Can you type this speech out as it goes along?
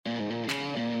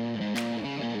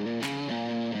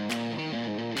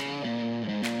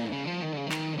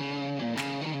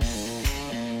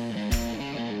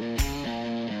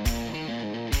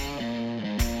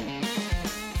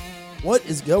What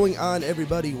is going on,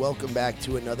 everybody? Welcome back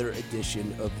to another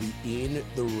edition of the In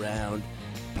the Round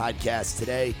podcast.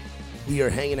 Today, we are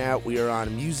hanging out. We are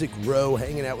on Music Row,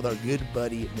 hanging out with our good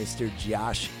buddy, Mr.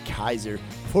 Josh Kiser.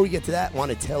 Before we get to that, I want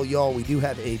to tell y'all we do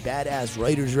have a badass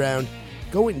writers round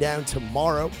going down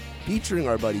tomorrow, featuring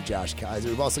our buddy Josh Kiser.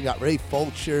 We've also got Ray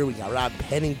Fulcher, we got Rob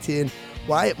Pennington,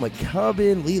 Wyatt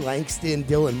McCubbin, Lee Langston,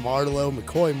 Dylan Marlowe,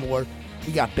 McCoy Moore.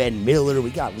 We got Ben Miller, we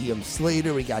got Liam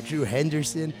Slater, we got Drew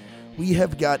Henderson. We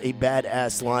have got a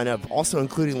badass lineup, also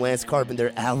including Lance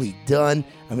Carpenter, Allie Dunn.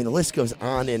 I mean, the list goes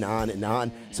on and on and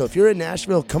on. So if you're in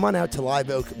Nashville, come on out to Live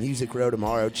Oak Music Row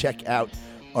tomorrow. Check out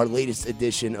our latest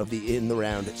edition of the In the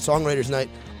Round Songwriters Night.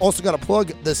 Also got to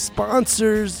plug the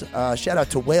sponsors. Shout out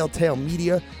to Whale Tail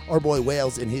Media, our boy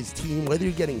Wales and his team. Whether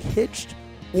you're getting hitched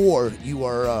or you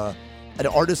are an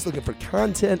artist looking for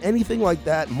content, anything like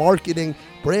that, marketing,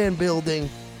 brand building,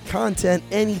 content,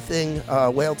 anything,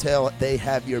 Whale Tail, they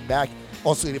have your back.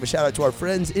 Also, give a shout out to our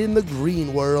friends in the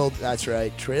green world. That's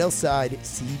right, Trailside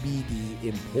CBD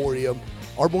Emporium.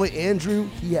 Our boy Andrew,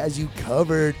 he has you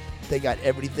covered. They got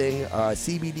everything,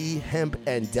 CBD, hemp,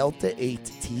 and Delta 8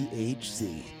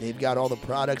 THC. They've got all the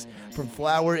products from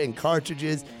flower and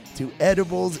cartridges to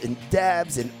edibles and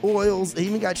dabs and oils. They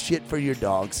even got shit for your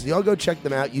dogs. So y'all go check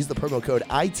them out. Use the promo code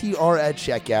ITR at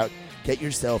checkout. Get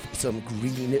yourself some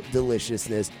green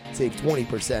deliciousness. Save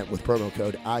 20% with promo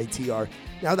code ITR.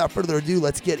 Now, without further ado,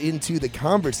 let's get into the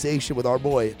conversation with our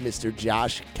boy, Mr.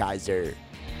 Josh Kiser.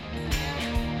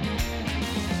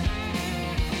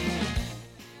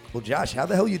 Well, Josh, how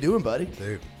the hell you doing, buddy?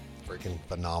 Dude, freaking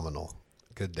phenomenal.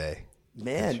 Good day.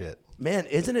 Man,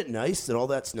 isn't it nice that all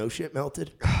that snow shit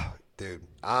melted? Dude,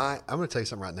 I'm going to tell you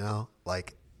something right now.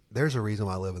 Like, there's a reason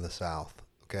why I live in the South,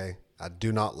 okay? I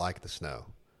do not like the snow.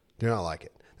 Do not like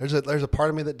it. There's a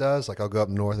part of me that does. Like, I'll go up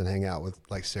north and hang out with,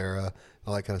 like, Sarah and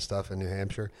all that kind of stuff in New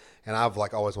Hampshire. And I've,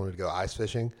 like, always wanted to go ice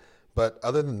fishing. But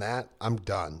other than that, I'm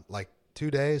done. Like, 2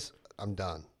 days, I'm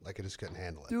done. Like, I just couldn't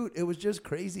handle it. Dude, it was just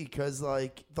crazy because,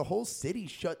 like, the whole city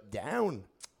shut down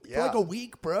for Yeah. like a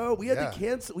week, bro. We had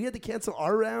to cancel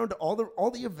our round, all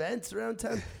the events around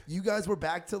town. You guys were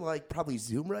back to, like, probably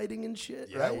Zoom writing and shit,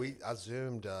 Yeah, right? I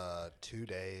Zoomed 2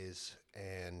 days,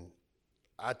 and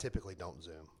I typically don't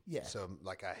Zoom. Yeah. So,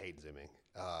 like, I hate Zooming.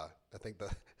 I think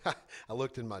I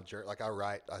looked in my journal, like,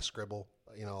 I scribble,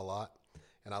 a lot.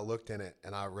 And I looked in it,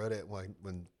 and I wrote it when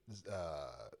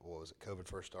what was it, COVID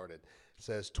first started. It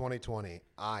says, 2020,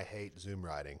 I hate Zoom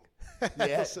writing.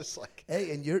 Yeah. It's just like,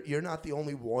 hey, and you're not the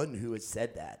only one who has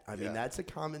said that. I mean, Yeah. that's a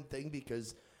common thing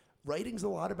because writing's a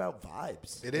lot about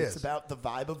vibes. It's about the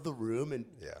vibe of the room and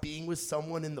Yeah. being with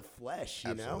someone in the flesh,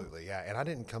 you know? Absolutely, yeah. And I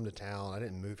didn't come to town. I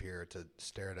didn't move here to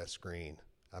stare at a screen.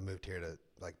 I moved here to,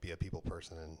 like, be a people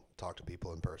person and talk to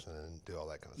people in person and do all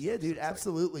that kind of Yeah, stuff. dude, So it's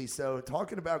absolutely. So,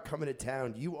 talking about coming to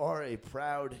town, you are a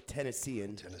proud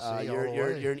Tennessean. Tennessee all the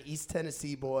You're way. an East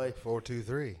Tennessee boy. like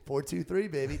 423. 423,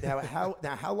 baby. Now,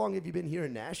 how long have you been here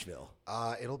in Nashville?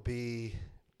 It'll be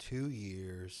 2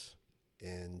 years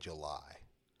in July.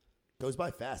 Goes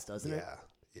by fast, doesn't it?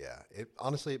 Yeah. It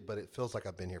honestly, but it feels like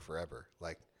I've been here forever.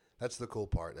 Like, that's the cool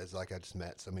part. It's like I just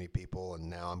met so many people, and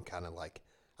now I'm kind of like,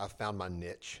 I've found my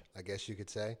niche, I guess you could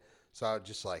say. So I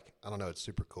just like, I don't know, it's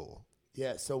super cool.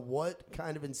 Yeah. So, what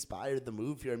kind of inspired the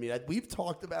move here? I mean, we've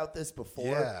talked about this before.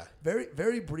 Yeah. Very,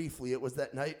 very briefly. It was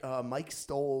that night Mike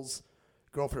Stoll's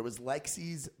girlfriend. It was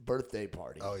Lexi's birthday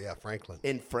party. Oh yeah, Franklin.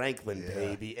 In Franklin, Yeah.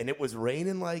 baby, and it was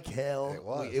raining like hell. It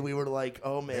was. We were like,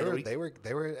 "Oh man!" They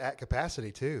were at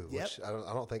capacity too, Yep. which I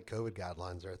don't think COVID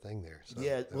guidelines are a thing there. So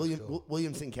Yeah, that was cool.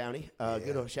 Williamson County.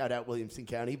 Good old shout out Williamson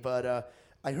County. But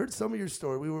I heard some of your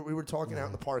story. We were talking out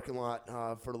in the parking lot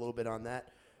for a little bit on that.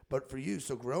 But for you,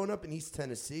 so growing up in East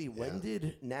Tennessee, when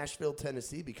did Nashville,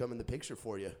 Tennessee become in the picture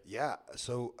for you? Yeah.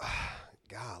 So,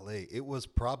 golly, it was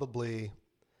probably,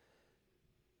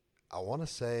 I want to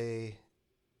say,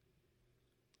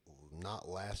 oh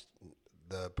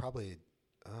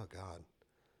God,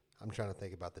 I'm trying to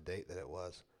think about the date that it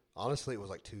was. Honestly, it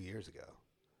was like 2 years ago.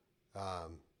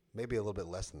 Maybe a little bit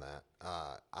less than that.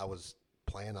 I was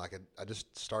playing, I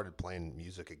just started playing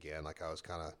music again. Like, I was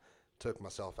kind of took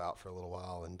myself out for a little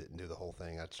while and didn't do the whole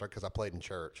thing. Because I played in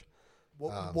church.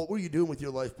 What were you doing with your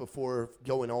life before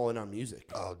going all in on music?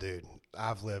 Oh, dude,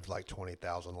 I've lived like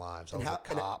 20,000 lives. I was a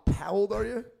And cop. how old are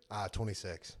you?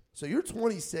 26. So you're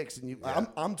 26, and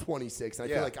I'm 26, and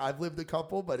I feel like I've lived a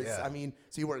couple, but it's, I mean,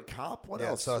 so you were a cop? What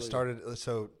else?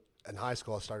 So in high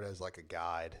school, I started as like a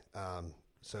guide.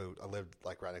 So I lived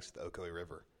like right next to the Ocoee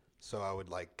River. So I would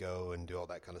like go and do all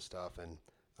that kind of stuff and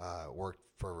work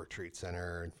for a retreat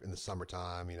center in the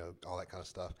summertime, all that kind of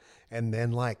stuff. And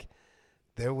then like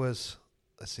there was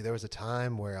let's see, there was a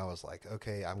time where I was like,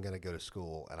 okay, I'm going to go to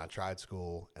school. And I tried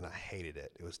school and I hated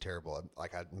it. It was terrible.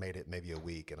 Like I made it maybe a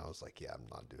week and I was like, yeah, I'm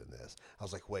not doing this. I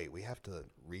was like, wait, we have to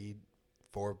read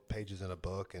 4 pages in a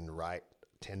book and write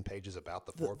 10 pages about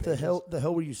the 4 pages. The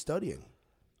hell were you studying?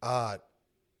 I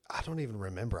don't even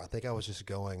remember. I think I was just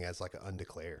going as like an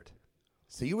undeclared.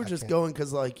 So you were just going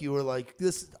because like you were like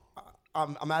this.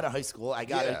 I'm out of high school. I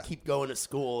gotta keep going to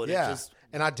school. And it just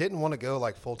and I didn't want to go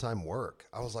like full time work.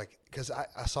 I was like, because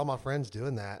I saw my friends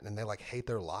doing that, and they like hate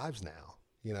their lives now.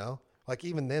 You know, like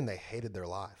even then they hated their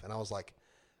life, and I was like,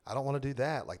 I don't want to do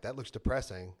that. Like that looks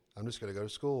depressing. I'm just gonna go to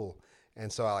school. And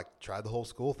so I like tried the whole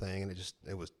school thing, and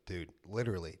it was, dude,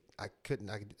 literally, I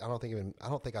don't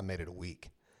think I made it a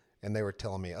week. And they were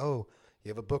telling me, oh, you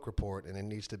have a book report, and it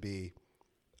needs to be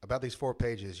about these 4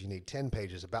 pages. You need 10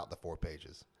 pages about the 4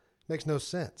 pages. Makes no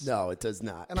sense. No, it does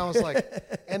not. And I was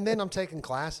like, and then I'm taking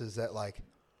classes that like,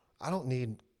 I don't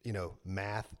need,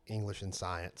 math, English, and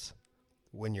science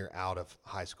when you're out of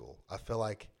high school. I feel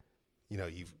like,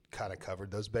 you've kind of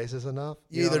covered those bases enough.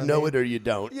 You either know it or you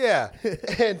don't. Yeah.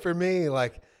 And for me,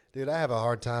 like, dude, I have a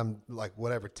hard time, like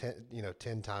whatever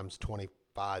 10 times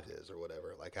 25 is or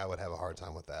whatever. Like I would have a hard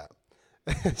time with that.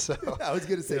 So I was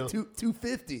going to say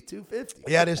 250.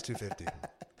 Yeah, it is 250.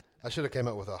 I should have came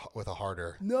up with a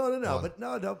harder. No,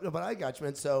 but I got you,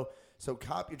 man. So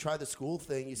Cop, you tried the school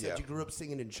thing. You said you grew up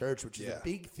singing in church, which is a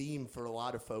big theme for a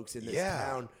lot of folks in this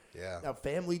town. Yeah. Now,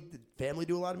 did family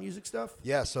do a lot of music stuff?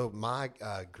 Yeah. So my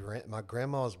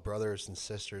grandma's brothers and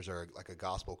sisters are like a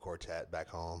gospel quartet back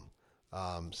home.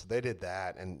 So they did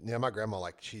that, and my grandma,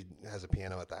 like, she has a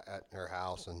piano at her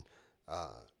house, and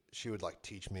she would like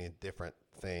teach me different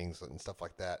things and stuff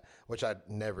like that, which I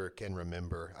never can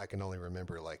remember. I can only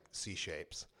remember like C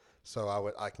shapes. So I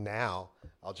would like now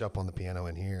I'll jump on the piano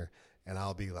in here and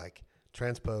I'll be like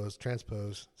transpose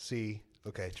C,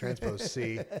 okay, transpose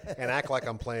C, and act like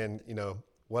I'm playing,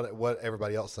 what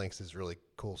everybody else thinks is really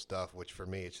cool stuff, which for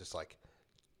me it's just like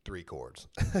 3 chords.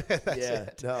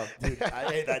 It. No, dude,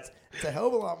 it's a hell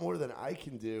of a lot more than I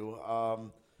can do.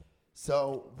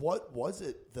 So what was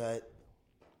it that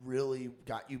really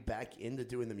got you back into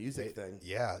doing the music thing?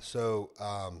 Yeah. So,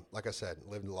 like I said,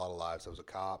 lived a lot of lives. I was a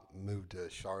cop, moved to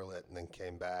Charlotte, and then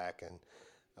came back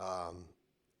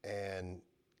and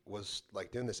was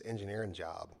like doing this engineering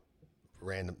job.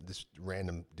 This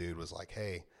random dude was like,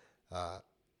 "Hey,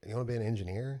 you want to be an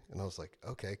engineer?" And I was like,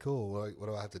 "Okay, cool. What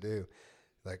do I have to do?"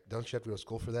 Like, don't you have to go to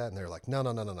school for that? And they're like, no.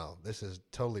 This is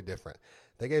totally different.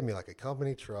 They gave me like a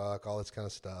company truck, all this kind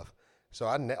of stuff. So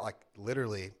I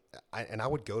literally, I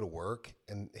would go to work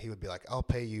and he would be like, I'll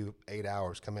pay you 8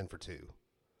 hours, come in for 2.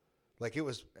 Like it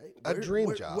was a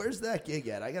dream job. Where's that gig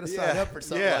at? I got to sign up for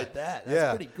something like that.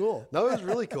 That's pretty cool. No, it was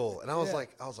really cool. And I was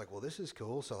like, well, this is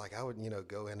cool. So like I would,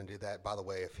 go in and do that. By the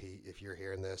way, if you're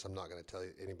hearing this, I'm not going to tell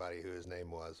you anybody who his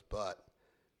name was, but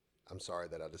I'm sorry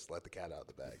that I just let the cat out of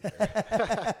the bag.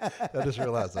 I just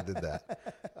realized I did that.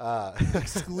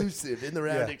 Exclusive, in the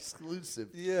round exclusive.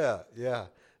 Yeah.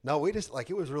 No, we just,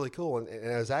 like, it was really cool. And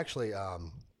it was actually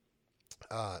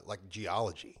like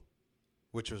geology,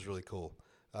 which was really cool.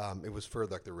 It was for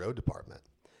like the road department.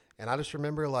 And I just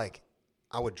remember like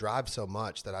I would drive so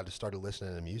much that I just started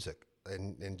listening to music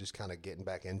and just kind of getting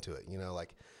back into it.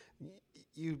 Like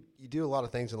you do a lot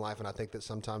of things in life. And I think that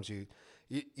sometimes you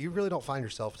really don't find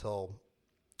yourself till,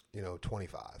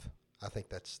 25. I think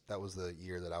that was the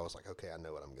year that I was like, okay, I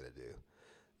know what I'm going to do.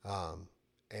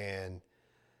 And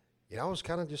I was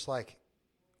kind of just like,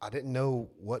 I didn't know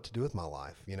what to do with my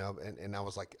life, and I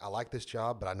was like, I like this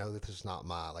job, but I know that this is not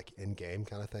my like end game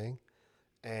kind of thing.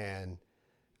 And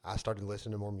I started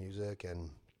listening to more music and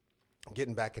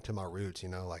getting back into my roots,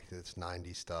 like this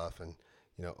 90s stuff and,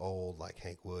 old like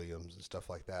Hank Williams and stuff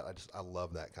like that. I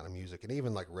love that kind of music. And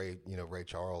even like Ray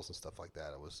Charles and stuff like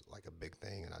that. It was like a big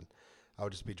thing. And I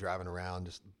would just be driving around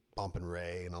just bumping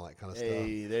Ray and all that kind of stuff.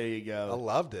 Hey, there you go. I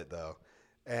loved it though.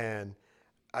 And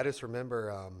I just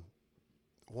remember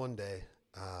one day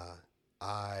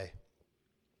I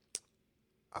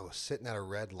was sitting at a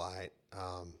red light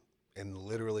in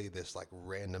literally this like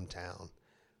random town,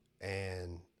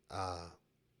 and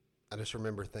I just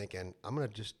remember thinking I'm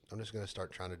just gonna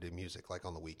start trying to do music like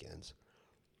on the weekends,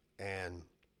 and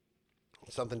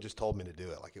something just told me to do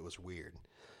it. Like it was weird.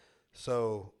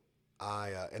 So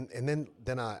I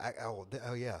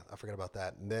forgot about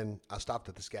that. And then I stopped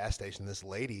at this gas station. This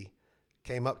lady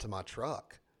came up to my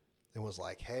truck and was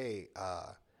like, hey,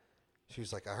 she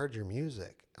was like, I heard your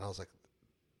music. And I was like,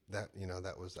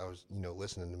 that was, I was,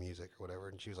 listening to music or whatever.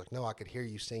 And she was like, no, I could hear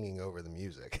you singing over the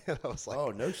music. And I was like,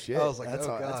 oh, no shit. I was like, that's,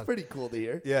 oh, God. That's pretty cool to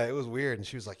hear. Yeah, it was weird. And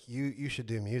she was like, you should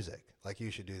do music. Like,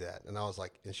 you should do that. And I was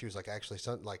like, and she was like, actually,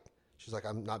 she's like,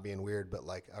 I'm not being weird, but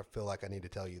like, I feel like I need to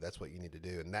tell you that's what you need to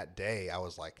do. And that day I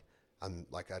was like, I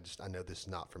know this is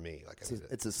not for me. Like,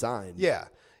 it's a sign. Yeah.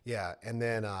 Yeah. And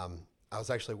then, I was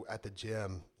actually at the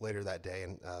gym later that day,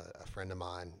 and a friend of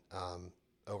mine,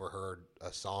 overheard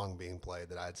a song being played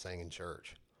that I had sang in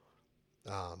church.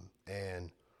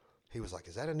 And he was like,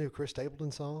 is that a new Chris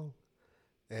Stapleton song?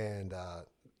 And,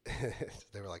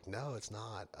 they were like, no, it's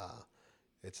not.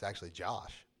 It's actually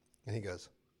Josh. And he goes,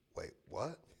 wait,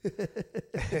 what?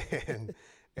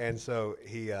 and so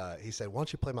he said, why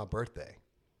don't you play my birthday?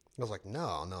 I was like, no,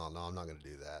 I'm not going to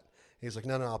do that. He's like,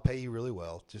 no, I'll pay you really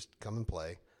well. Just come and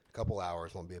play. A couple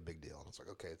hours won't be a big deal. And I was like,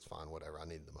 okay, it's fine, whatever. I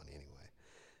needed the money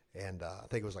anyway. And I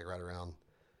think it was like right around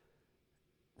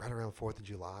 4th of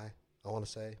July, I want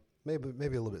to say. Maybe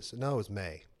a little bit. No, it was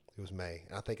May. It was May.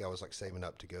 And I think I was like saving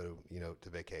up to go to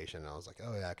vacation. And I was like,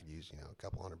 oh yeah, I could use, a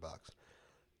couple $100.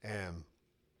 And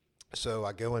so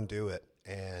I go and do it.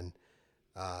 And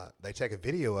they take a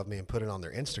video of me and put it on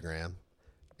their Instagram.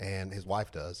 And his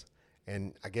wife does.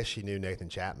 And I guess she knew Nathan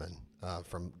Chapman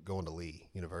from going to Lee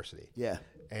University. Yeah.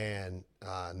 And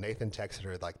Nathan texted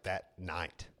her like that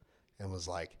night and was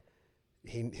like,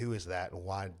 who is that, and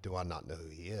why do I not know who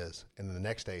he is? And then the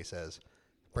next day he says,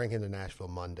 bring him to Nashville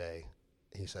Monday.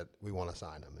 He said, we want to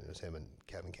sign him. And it was him and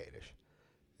Kevin Kadish.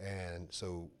 And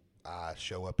so I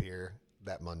show up here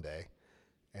that Monday.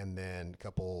 And then a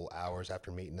couple hours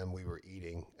after meeting them, we were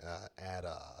eating at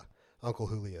Uncle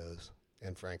Julio's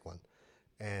in Franklin.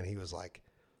 And he was like,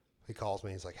 he calls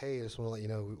me. He's like, hey, I just want to let you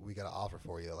know we got an offer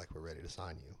for you. Like, we're ready to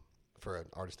sign you for an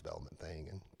artist development thing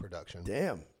and production.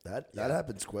 Damn, that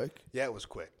happens quick. Yeah, it was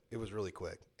quick. It was really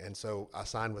quick. And so I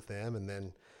signed with them, and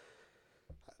then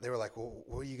they were like, well,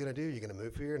 what are you going to do? You going to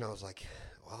move here? And I was like,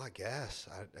 well, I guess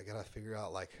I got to figure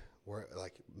out like where,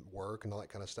 like work and all that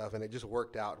kind of stuff. And it just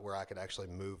worked out where I could actually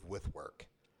move with work.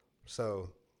 So,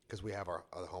 because we have our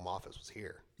home office was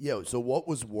here. Yo, so what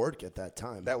was work at that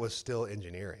time? That was still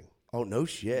engineering. Oh, no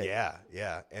shit.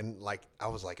 Yeah. And like, I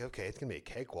was like, okay, it's going to be a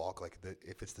cakewalk. Like,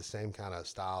 if it's the same kind of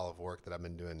style of work that I've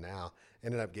been doing now.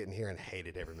 Ended up getting here and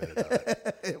hated every minute of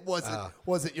it. It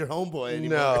wasn't your homeboy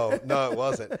anymore. No, it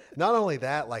wasn't. Not only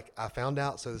that, like, I found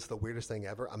out, so this is the weirdest thing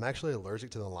ever. I'm actually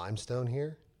allergic to the limestone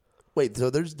here. Wait, so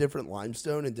there's different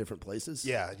limestone in different places?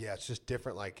 Yeah. It's just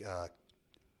different. Like,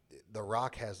 the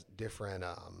rock has different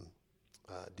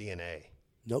DNA.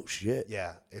 No shit.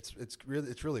 Yeah, it's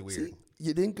really weird. See,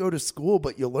 you didn't go to school,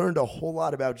 but you learned a whole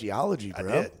lot about geology,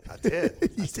 bro. I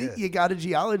did. You got a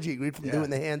geology degree from doing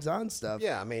the hands-on stuff.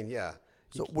 Yeah, I mean, yeah.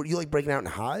 So were you like breaking out in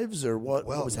hives, or what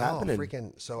was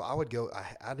happening? So I would go.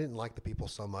 I didn't like the people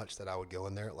so much that I would go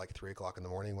in there at like 3:00 in the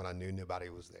morning when I knew nobody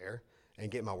was there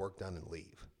and get my work done and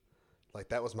leave. Like,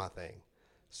 that was my thing.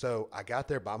 So I got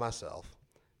there by myself,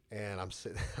 and I'm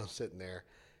sitting there,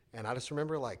 and I just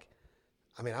remember like.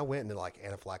 I mean, I went into like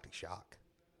anaphylactic shock.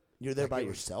 You're there by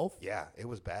yourself? Yeah, it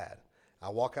was bad. I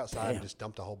walk outside and just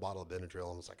dumped a whole bottle of Benadryl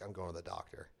and was like, I'm going to the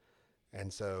doctor.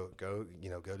 And so go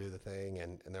do the thing.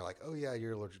 And they're like, oh yeah,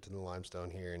 you're allergic to the limestone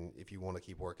here. And if you want to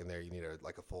keep working there, you need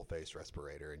a full face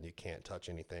respirator, and you can't touch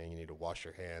anything. You need to wash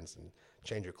your hands and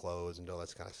change your clothes and do all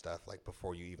that kind of stuff. Like,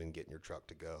 before you even get in your truck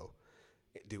to go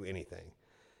do anything.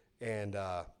 And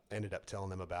ended up telling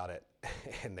them about it.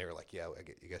 And they were like, yeah,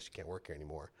 I guess you can't work here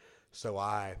anymore. So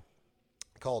I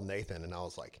called Nathan, and I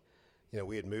was like,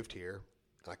 we had moved here.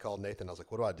 And I called Nathan. I was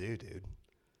like, what do I do, dude?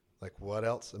 Like, what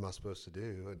else am I supposed to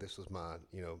do? And this was my,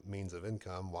 means of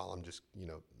income while I'm just,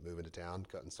 moving to town,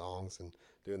 cutting songs and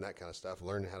doing that kind of stuff,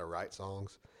 learning how to write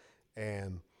songs.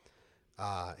 And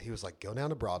he was like, go down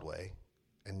to Broadway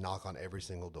and knock on every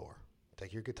single door.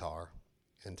 Take your guitar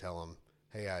and tell them,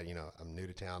 hey, I'm new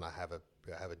to town. I have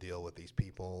a deal with these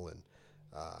people, and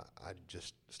I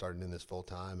just started doing this full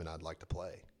time, and I'd like to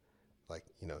play. Like,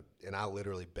 and I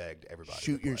literally begged everybody.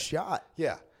 Shoot your shot.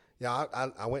 Yeah.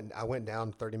 I went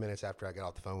down 30 minutes after I got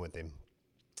off the phone with him.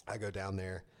 I go down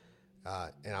there,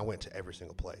 and I went to every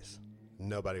single place.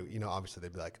 Nobody, obviously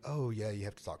they'd be like, oh yeah, you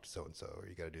have to talk to so and so, or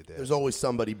you got to do this. There's always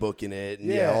somebody booking it,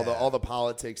 and all the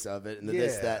politics of it, and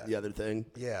this, that, and the other thing.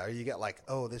 Yeah, or you got like,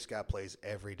 oh, this guy plays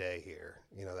every day here,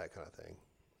 that kind of thing.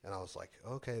 And I was like,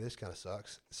 okay, this kind of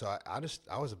sucks. So I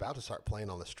was about to start playing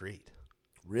on the street.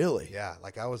 Really? Yeah,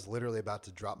 like I was literally about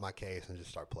to drop my case and just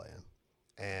start playing.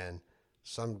 And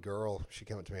some girl, she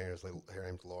came up to me, her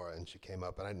name's Laura, and she came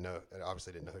up, and I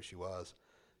obviously didn't know who she was.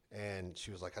 And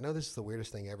she was like, I know this is the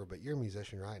weirdest thing ever, but you're a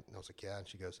musician, right? And I was like, yeah. And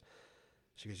she goes,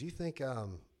 you think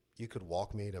you could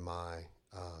walk me to my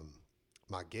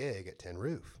my gig at Tin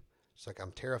Roof. It's like,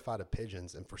 I'm terrified of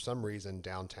pigeons, and for some reason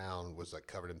downtown was like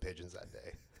covered in pigeons that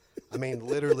day. I mean,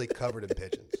 literally covered in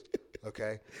pigeons.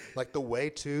 Okay, like the way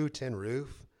to Tin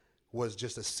Roof was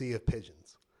just a sea of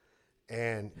pigeons.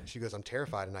 And she goes, I'm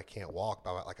terrified and I can't walk.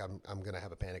 Like I'm gonna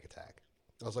have a panic attack.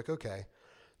 I was like, okay.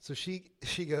 So she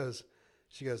goes,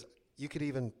 you could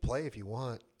even play if you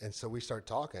want. And so we start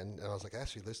talking, and I was like,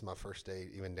 actually, this is my first day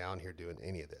even down here doing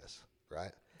any of this,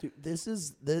 right? Dude, this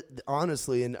is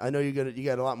honestly, and I know you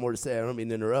got a lot more to say. I don't mean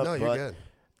to interrupt. No, you're good.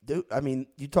 Dude, I mean,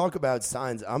 you talk about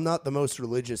signs. I'm not the most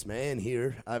religious man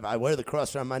here. I wear the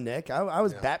cross around my neck. I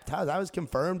was baptized. I was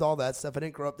confirmed. All that stuff. I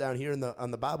didn't grow up down here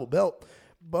on the Bible Belt,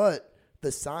 but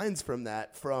the signs from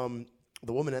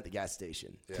the woman at the gas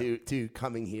station to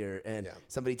coming here and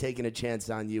somebody taking a chance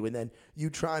on you, and then you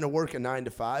trying to work a 9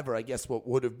 to 5, or I guess what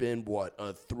would have been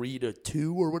a 3 to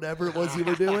 2 or whatever it was you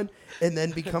were doing, and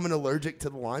then becoming allergic to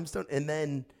the limestone, and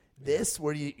then this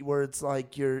where it's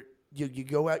like you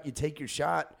go out, you take your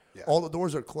shot, all the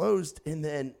doors are closed, and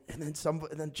then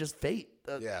just fate.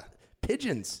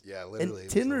 Pigeons. Yeah, literally.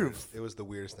 And Tin Roof. It was the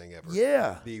weirdest thing ever.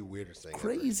 Yeah. The weirdest thing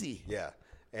Crazy. ever. Yeah.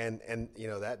 And you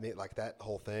know, that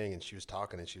whole thing, and she was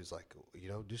talking, and she was like, you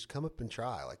know, just come up and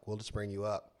try. Like, we'll just bring you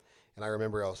up. And I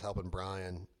remember I was helping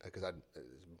Brian, because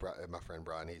my friend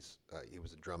Brian, he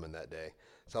was drumming that day.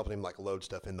 I was helping him like load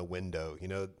stuff in the window, you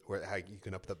know, how you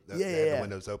can the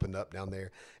windows opened up down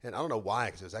there. And I don't know why,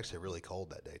 because it was actually really cold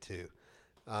that day too.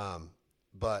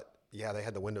 But yeah, they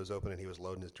had the windows open, and he was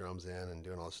loading his drums in and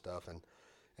doing all this stuff, and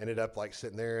ended up like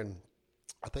sitting there. And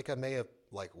I think I may have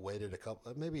like waited a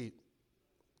couple, maybe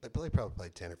they probably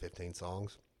played 10 or 15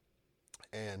 songs.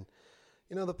 And,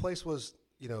 you know, the place was,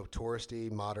 you know,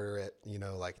 touristy, moderate, you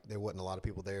know, like there wasn't a lot of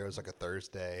people there. It was like a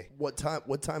Thursday. What time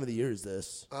of the year is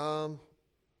this?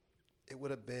 It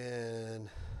would have been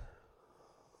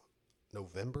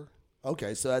November.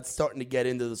 Okay, so that's starting to get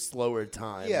into the slower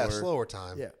time. Yeah, slower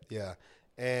time. Yeah. Yeah.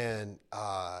 And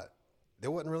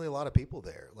there wasn't really a lot of people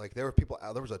there. Like there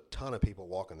was a ton of people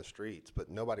walking the streets,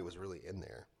 but nobody was really in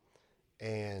there.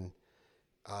 And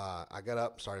I got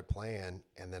up, started playing,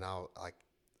 and then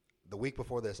the week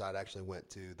before this, I'd actually went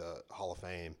to the Hall of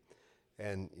Fame,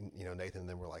 and you know, Nathan and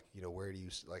them were like, you know,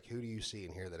 who do you see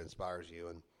in here that inspires you?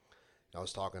 And I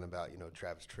was talking about, you know,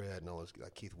 Travis Tritt and all those,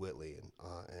 like Keith Whitley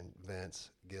and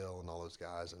Vince Gill and all those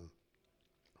guys, and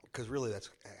because really that's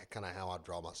kind of how I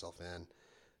draw myself in,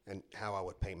 and how I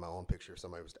would paint my own picture if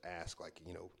somebody was to ask, like,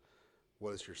 you know,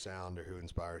 what is your sound or who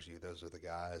inspires you? Those are the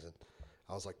guys. And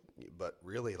I was like, but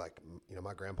really, like, you know,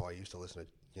 my grandpa used to listen to,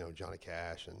 you know, Johnny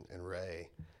Cash and Ray.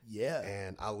 Yeah.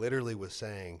 And I literally was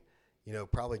saying, you know,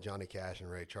 probably Johnny Cash and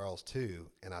Ray Charles too.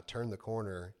 And I turned the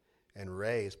corner, and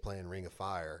Ray is playing Ring of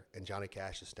Fire, and Johnny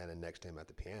Cash is standing next to him at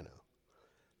the piano.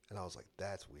 And I was like,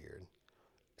 that's weird.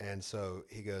 And so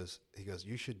he goes,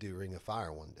 you should do Ring of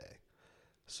Fire one day.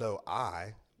 So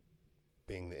I,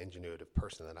 being the ingenuitive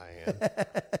person that I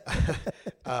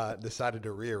am, decided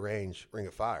to rearrange Ring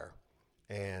of Fire.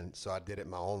 And so I did it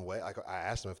my own way. I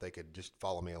asked them if they could just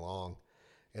follow me along,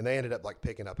 and they ended up like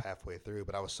picking up halfway through.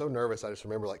 But I was so nervous. I just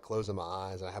remember like closing my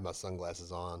eyes, and I had my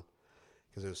sunglasses on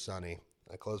because it was sunny.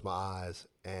 I closed my eyes,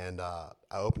 and I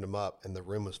opened them up, and the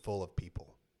room was full of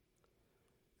people.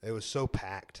 It was so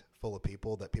packed full of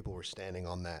people that people were standing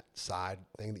on that side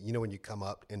thing. You know, when you come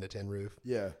up into Tin Roof,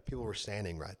 people were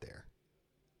standing right there.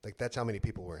 Like that's how many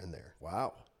people were in there.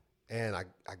 Wow. And I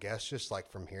guess just like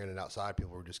from hearing it outside,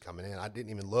 people were just coming in. I didn't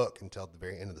even look until the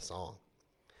very end of the song.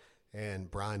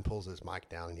 And Brian pulls his mic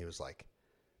down, and he was like,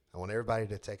 I want everybody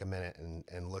to take a minute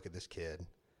and look at this kid.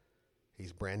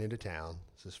 He's brand new to town.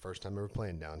 It's his first time ever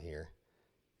playing down here.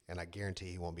 And I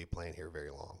guarantee he won't be playing here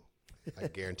very long. I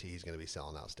guarantee he's going to be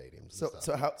selling out stadiums.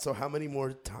 So how many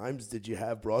more times did you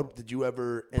have Broadway? Did you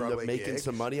ever end up making gigs?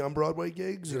 Some money on Broadway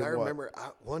gigs? Dude, I remember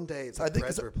one day the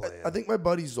Preds were playing. I think my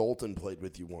buddy Zoltan played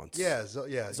with you once. Yeah,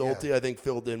 Zolty, I think,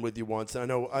 filled in with you once. And I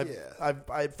know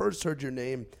I first heard your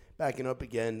name backing up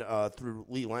again through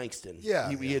Lee Langston. Yeah,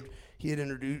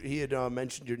 he had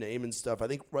mentioned your name and stuff. I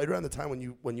think right around the time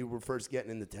when you were first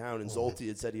getting into town, and Zolty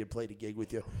had said he had played a gig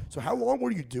with you. So how long were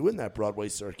you doing that Broadway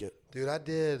circuit? Dude, I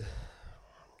did.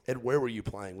 And where were you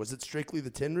playing? Was it strictly the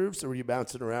Tin Roofs, or were you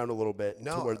bouncing around a little bit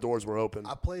to where doors were open?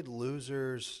 I played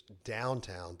Losers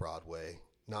downtown Broadway,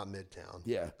 not Midtown.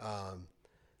 Yeah.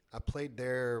 I played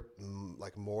there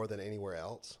like more than anywhere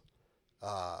else.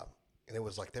 And it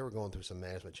was like they were going through some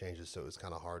management changes, so it was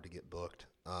kind of hard to get booked.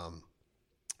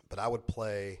 But I would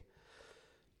play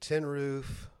Tin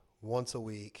Roof once a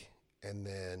week, and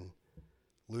then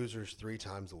Losers 3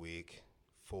 times a week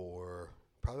for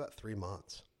probably about 3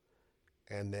 months.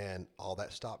 And then all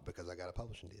that stopped because I got a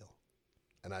publishing deal.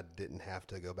 And I didn't have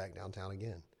to go back downtown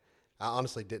again. I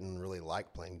honestly didn't really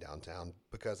like playing downtown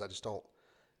because I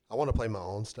want to play my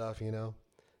own stuff, you know.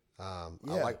 I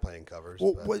like playing covers.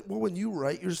 Well, when you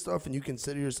write your stuff and you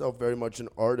consider yourself very much an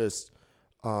artist,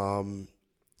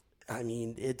 I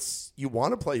mean, you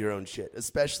want to play your own shit,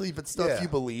 especially if it's stuff you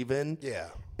believe in. Yeah.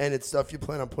 And it's stuff you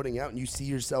plan on putting out, and you see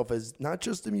yourself as not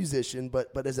just a musician,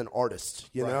 but as an artist,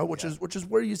 you know, which is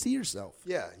where you see yourself.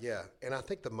 Yeah, yeah. And I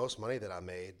think the most money that I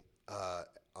made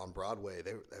on Broadway,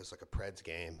 there was like a Preds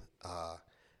game. I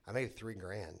made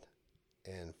 $3,000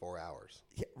 in 4 hours.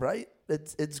 Yeah, right?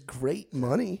 It's great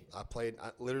money. I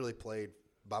literally played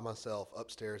by myself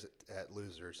upstairs at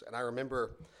Losers. And I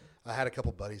remember I had a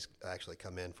couple buddies actually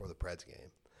come in for the Preds game.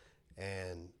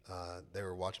 And they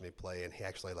were watching me play, and he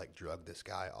actually like drugged this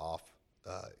guy off.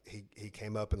 He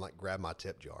came up and like grabbed my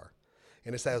tip jar.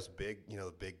 And it's those big, you know,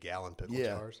 the big gallon pickle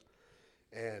jars.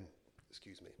 And,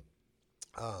 excuse me,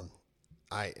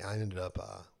 I ended up,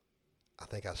 I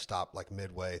think I stopped like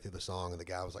midway through the song, and the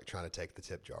guy was like trying to take the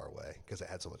tip jar away because it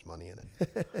had so much money in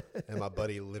it. And my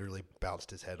buddy literally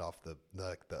bounced his head off the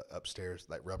upstairs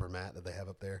like rubber mat that they have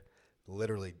up there.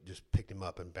 Literally just picked him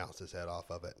up and bounced his head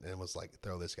off of it, and was like,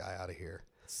 "Throw this guy out of here."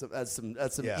 So that's some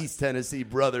East Tennessee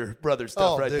brother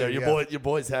stuff right there. Your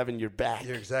boys having your back.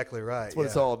 You're exactly right. That's what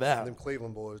it's all about. Them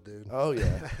Cleveland boys, dude. Oh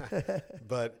yeah.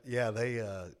 But yeah, they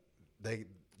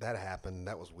that happened.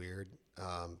 That was weird.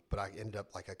 But I ended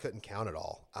up like I couldn't count it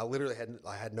all. I literally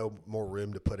had no more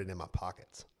room to put it in my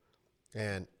pockets.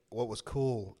 And what was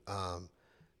cool,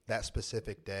 that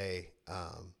specific day,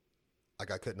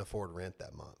 like I couldn't afford rent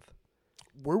that month.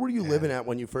 Where were you living at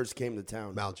when you first came to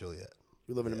town? Mount Juliet.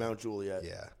 You're living in Mount Juliet.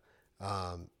 Yeah.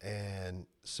 And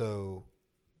so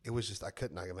it was just I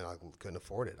couldn't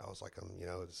afford it. I was like,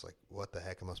 it's like, what the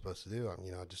heck am I supposed to do? I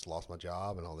just lost my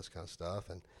job and all this kind of stuff.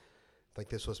 And I think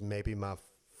this was maybe my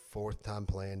fourth time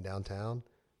playing downtown,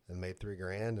 and made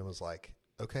 $3,000 and was like,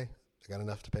 okay, I got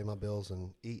enough to pay my bills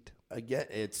and eat. Again,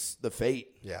 it's the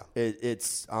fate. Yeah.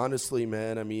 It's honestly,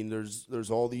 man, I mean, there's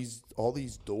all these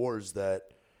doors that,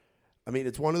 I mean,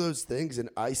 it's one of those things, and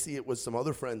I see it with some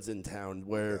other friends in town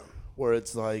where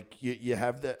it's like you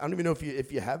have that. I don't even know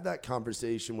if you have that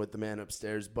conversation with the man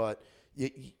upstairs, but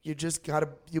you just gotta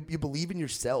you believe in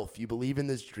yourself. You believe in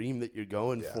this dream that you're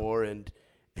going for, and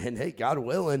hey, God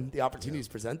willing, the opportunities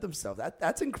present themselves.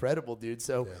 That's incredible, dude.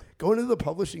 So going into the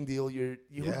publishing deal, you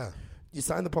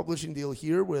signed the publishing deal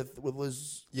here with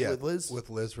Liz. Yeah, with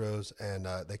Liz Rose, and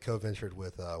they co-ventured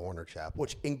with Warner Chappell.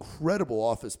 Which incredible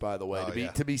office, by the way,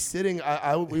 to be sitting.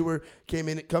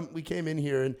 We came in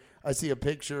here, and I see a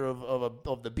picture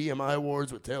of the BMI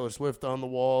Awards with Taylor Swift on the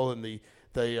wall, and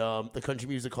the Country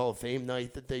Music Hall of Fame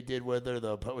night that they did with her,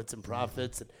 the Poets and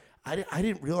Prophets. And I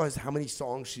didn't realize how many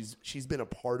songs she's been a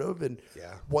part of, and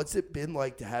what's it been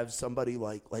like to have somebody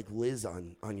like Liz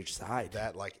on your side?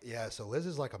 So Liz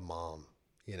is like a mom,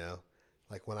 you know.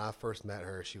 Like when I first met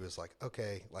her, she was like,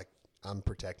 okay, like I'm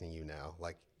protecting you now.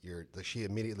 Like she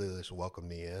immediately just welcomed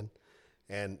me in,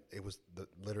 and it was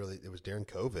literally during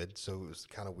COVID, so it was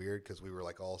kind of weird because we were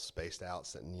like all spaced out,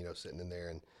 sitting in there,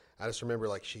 and I just remember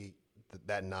like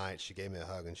that night she gave me a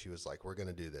hug and she was like, we're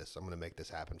gonna do this. I'm gonna make this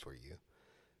happen for you.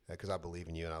 Because I believe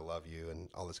in you and I love you and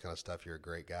all this kind of stuff. You're a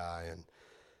great guy. And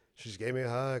she just gave me a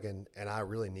hug, and I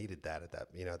really needed that at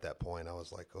that point. I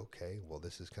was like, okay, well,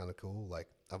 this is kind of cool. Like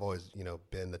I've always,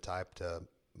 been the type to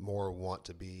more want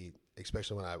to be,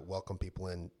 especially when I welcome people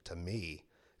in to me,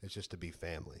 it's just to be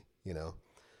family,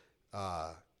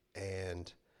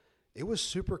 and it was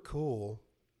super cool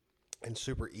and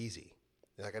super easy.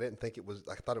 Like I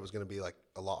thought it was going to be like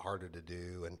a lot harder to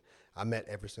do. And I met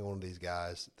every single one of these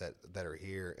guys that are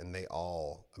here, and they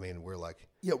all, we're like.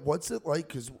 Yeah, what's it like?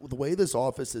 Because the way this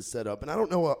office is set up, and I don't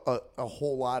know a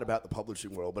whole lot about the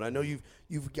publishing world, but I know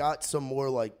you've got some more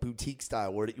like boutique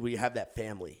style where you have that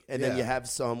family. And then you have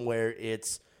some where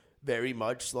it's very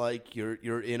much like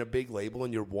you're in a big label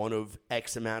and you're one of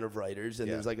X amount of writers, and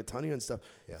there's like a ton of you and stuff.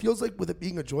 Yeah. Feels like with it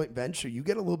being a joint venture, you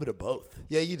get a little bit of both.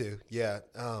 Yeah, you do. Yeah.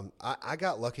 I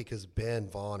got lucky because Ben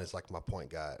Vaughn is like my point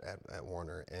guy at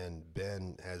Warner, and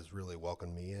Ben has really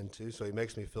welcomed me in too. So he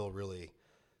makes me feel really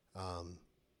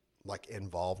like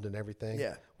involved in everything,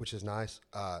 which is nice.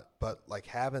 But like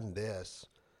having this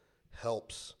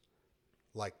helps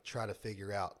like try to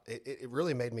figure out, it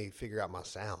really made me figure out my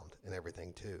sound and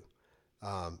everything too.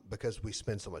 Because we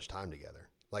spend so much time together.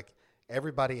 Like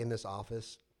everybody in this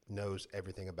office knows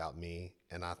everything about me,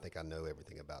 and I think I know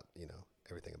everything about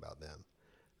them.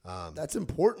 That's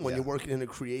important when you're working in a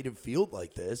creative field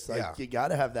like this. Like you got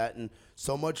to have that, and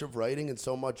so much of writing and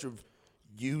so much of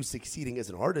you succeeding as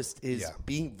an artist is Yeah.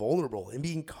 being vulnerable and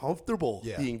being comfortable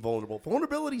Yeah. being vulnerable.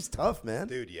 Vulnerability's tough, man.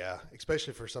 Dude, yeah.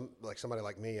 Especially for somebody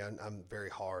like me, I'm very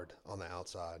hard on the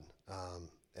outside.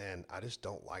 And I just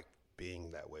don't like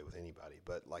being that way with anybody.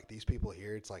 But like these people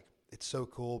here, it's so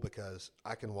cool because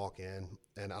I can walk in,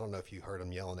 and I don't know if you heard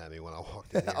them yelling at me when I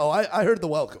walked in here. Oh, I heard the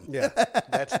welcome. Yeah,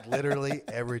 that's literally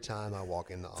every time I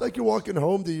walk in the office. It's like you're walking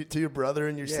home to your brother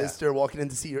and your Yeah. sister, walking in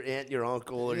to see your aunt, your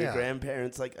uncle, or your Yeah.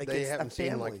 grandparents. Like They it's a haven't seen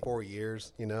in family. like 4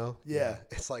 years, you know? Yeah.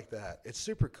 It's like that. It's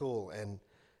super cool. And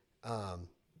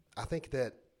I think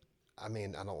that, I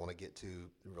mean, I don't want to get too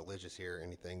religious here or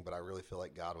anything, but I really feel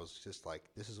like God was just like,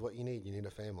 this is what you need. You need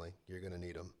a family. You're going to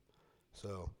need them.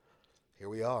 So here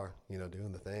we are, you know,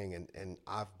 doing the thing. And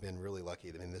I've been really lucky.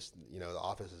 I mean, this, you know, the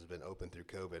office has been open through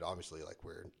COVID. Obviously, like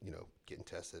we're, you know, getting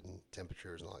tested and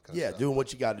temperatures and all that kind of stuff. Doing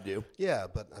what you got to do. Yeah,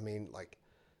 but I mean, like,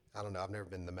 I don't know. I've never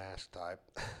been the mask type.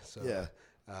 So,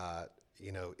 Yeah.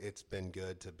 you know, it's been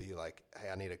good to be like, hey,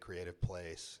 I need a creative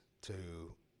place to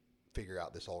figure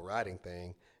out this whole writing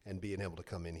thing, and being able to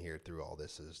come in here through all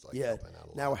this is like helping out a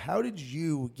lot. Now, how did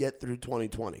you get through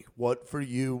 2020? What for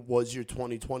you was your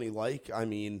 2020 like? I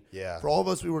mean, Yeah. for all of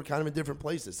us, we were kind of in different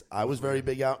places. I was very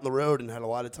big out on the road and had a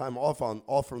lot of time off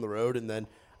from the road, and then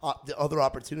the other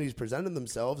opportunities presented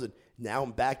themselves, and now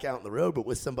I'm back out on the road, but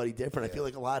with somebody different. I feel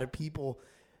like a lot of people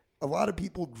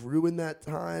grew in that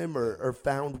time or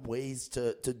found ways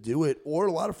to do it, or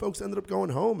a lot of folks ended up going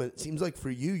home. And it seems like for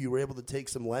you, you were able to take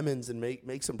some lemons and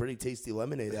make some pretty tasty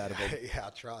lemonade out of them. Yeah, I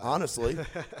tried. Honestly,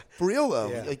 for real though,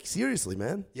 Yeah. like seriously,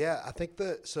 man. Yeah, I think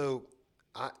the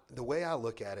way I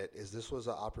look at it is this was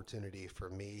an opportunity for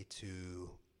me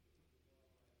to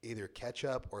either catch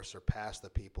up or surpass the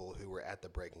people who were at the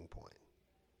breaking point.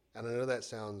 And I know that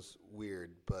sounds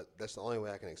weird, but that's the only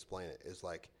way I can explain it is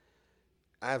like,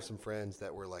 I have some friends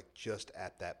that were like just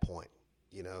at that point,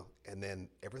 you know, and then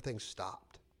everything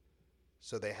stopped.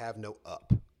 So they have no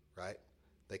up, right?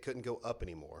 They couldn't go up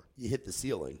anymore. You hit the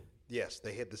ceiling. Yes,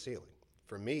 they hit the ceiling.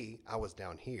 For me, I was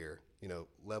down here, you know,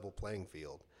 level playing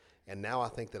field. And now I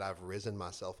think that I've risen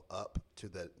myself up to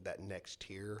that next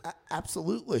tier,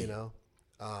 Absolutely. you know?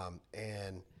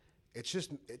 And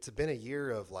it's been a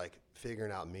year of like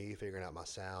figuring out me, figuring out my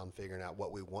sound, figuring out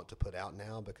what we want to put out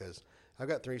now, because I've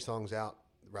got 3 songs out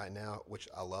right now, which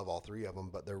I love all 3 of them,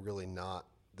 but they're really not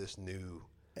this new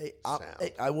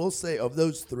sound. I will say of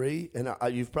those 3, and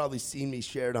you've probably seen me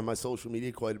share it on my social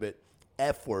media quite a bit.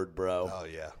 F word, bro. Oh,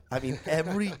 yeah. I mean,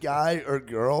 every guy or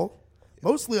girl,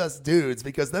 mostly us dudes,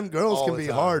 because them girls All can the be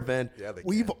time. hard, man. Yeah, they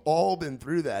We've can. all been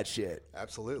through that shit.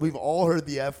 Absolutely. We've all heard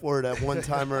the F word at one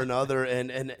time or another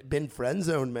and been friend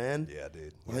zoned, man. Yeah,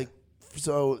 dude. Like,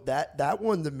 so that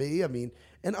one to me, I mean,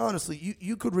 and honestly,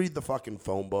 you could read the fucking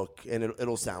phone book and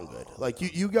it'll sound good. Like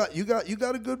you got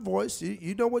a good voice.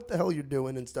 You know what the hell you're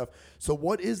doing and stuff. So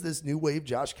what is this new wave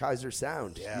Josh Kiser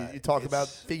sound? Yeah, you talk it's- about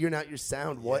figuring out your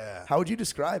sound. Yeah. How would you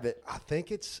describe it? I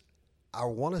think I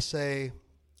want to say,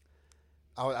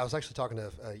 I was actually talking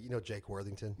to, you know, Jake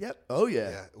Worthington. Yep. Oh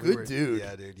yeah. we Good were- dude.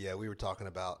 Yeah, dude. Yeah, we were talking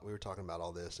about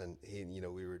all this, and he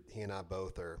and I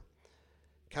both are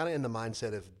kind of in the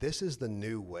mindset of this is the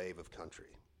new wave of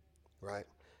country, right?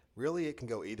 Really, it can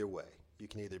go either way. You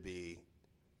can either be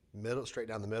straight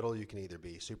down the middle. You can either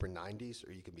be super 90s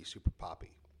or you can be super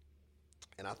poppy.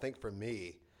 And I think for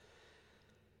me,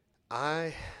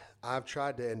 I've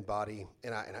tried to embody,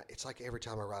 and it's like every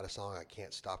time I write a song, I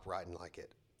can't stop writing like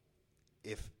it.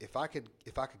 If I could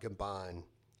combine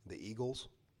the Eagles,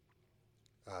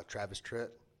 Travis Tritt,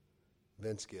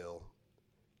 Vince Gill,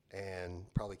 and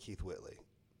probably Keith Whitley,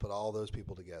 put all those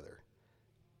people together,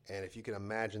 and if you can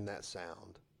imagine that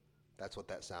sound, that's what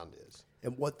that sound is.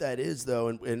 And what that is, though,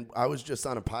 and I was just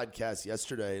on a podcast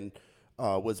yesterday and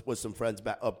was with some friends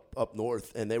back up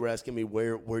north, and they were asking me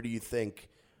where do you think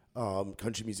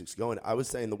country music's going. I was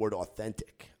saying the word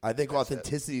authentic. I think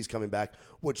authenticity is coming back,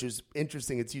 which is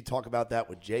interesting. It's you talk about that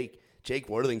with Jake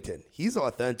Worthington. He's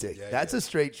authentic. Yeah, That's a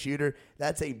straight shooter.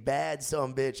 That's a bad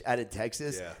sumbitch out of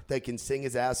Texas that can sing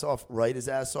his ass off, write his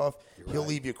ass off. He'll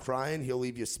leave you crying. He'll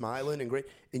leave you smiling and great.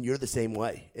 And you're the same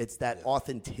way. It's that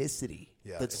authenticity.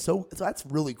 Yeah. That's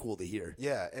really cool to hear.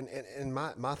 Yeah, and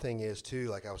my thing is too,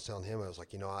 like I was telling him, I was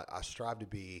like, you know, I strive to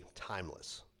be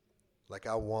timeless. Like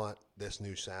I want this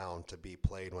new sound to be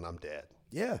played when I'm dead.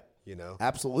 Yeah. You know?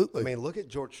 Absolutely. I mean, look at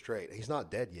George Strait. He's not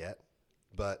dead yet,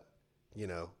 but you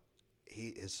know,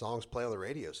 his songs play on the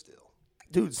radio still.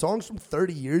 Dude, songs from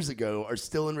 30 years ago are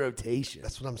still in rotation.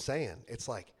 That's what I'm saying. It's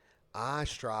like I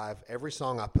strive, every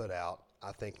song I put out,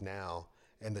 I think now,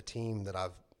 and the team that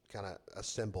I've kind of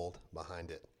assembled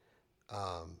behind it,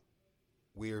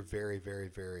 we are very, very,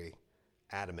 very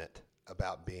adamant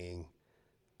about being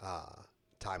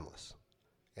timeless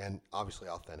and obviously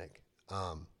authentic.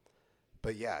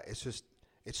 But yeah, it's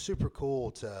super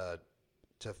cool to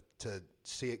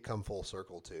see it come full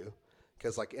circle too.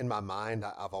 Because like in my mind,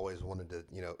 I've always wanted to,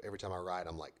 every time I write,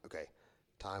 I'm like, okay,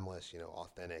 timeless,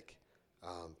 authentic.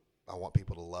 I want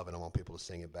people to love it. I want people to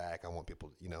sing it back. I want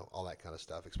people, all that kind of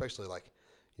stuff. Especially like,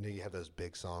 you have those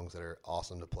big songs that are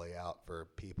awesome to play out for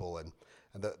people. And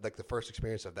the first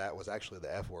experience of that was actually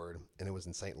the F Word, and it was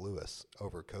in St. Louis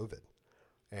over COVID.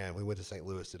 And we went to St.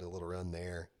 Louis, did a little run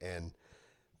there, and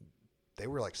they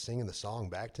were like singing the song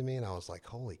back to me, and I was like,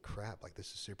 holy crap, like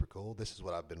this is super cool. This is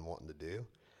what I've been wanting to do.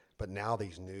 But now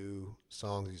these new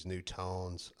songs, these new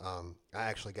tones, I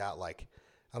actually got like,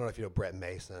 I don't know if you know Brett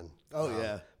Mason. Oh,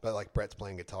 yeah. But like Brett's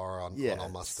playing guitar on all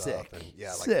my sick. stuff. And yeah,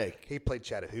 like sick. He played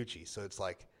Chattahoochee. So it's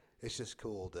like, it's just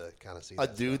cool to kind of see a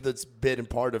dude that's been a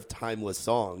part of timeless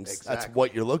songs. Exactly. That's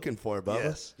what you're looking for,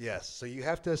 Bubba. Yes. So you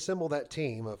have to assemble that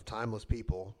team of timeless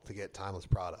people to get timeless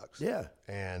products. Yeah.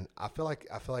 And I feel like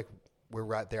we're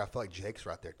right there. I feel like Jake's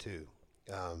right there too.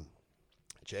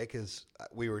 Jake is.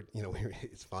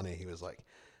 It's funny. He was like,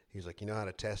 you know how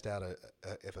to test out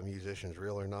if a musician's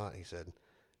real or not. He said,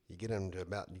 you get him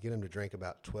to drink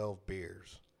about 12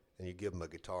 beers, and you give them a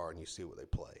guitar, and you see what they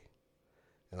play.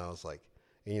 And I was like,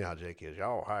 and you know how Jake is.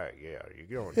 Oh, hi, yeah, you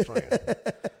get what I'm saying.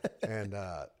 And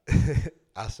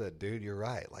I said, dude, you're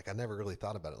right. Like I never really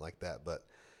thought about it like that, but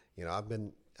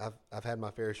I've had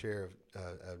my fair share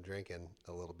of drinking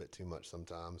a little bit too much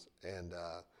sometimes, and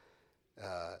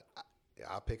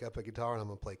I'll pick up a guitar and I'm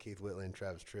gonna play Keith Whitley and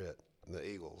Travis Tritt and the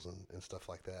Eagles and stuff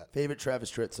like that. Favorite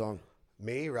Travis Tritt song?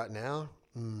 Me right now?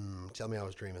 Tell Me I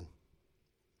Was Dreaming.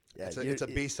 Yeah, it's a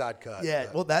B-side cut. Yeah,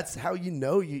 well, that's how you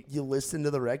listen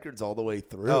to the records all the way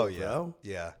through. Oh, yeah. Bro.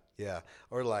 Yeah.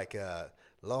 Or like,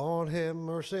 Lord have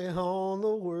mercy on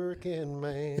the working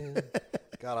man.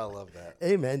 God, I love that.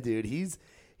 Amen, dude. He's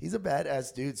a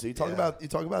badass dude. So you talk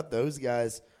about those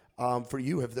guys. For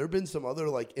you, have there been some other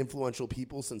like influential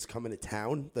people since coming to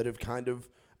town that have kind of?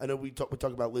 I know we talk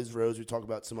about Liz Rose. We talk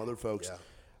about some other folks. Yeah.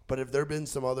 But have there been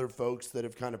some other folks that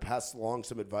have kind of passed along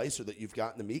some advice or that you've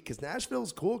gotten to meet? Because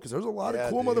Nashville's cool because there's a lot of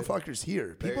cool motherfuckers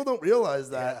here. People don't realize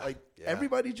that.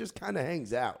 Everybody just kind of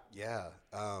hangs out. Yeah.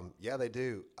 They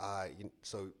do. I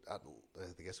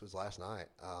guess it was last night.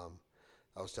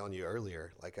 I was telling you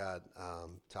earlier, like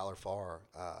Tyler Farr,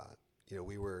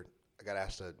 I got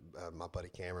asked to my buddy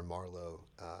Cameron Marlowe.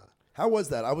 How was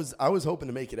that? I was hoping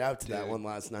to make it out to that one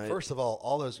last night. First of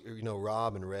all those,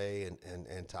 Rob and Ray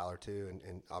and Tyler too,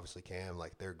 and obviously Cam,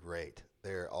 like they're great.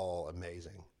 They're all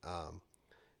amazing.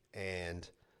 And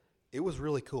it was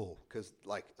really cool because,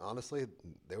 like, honestly,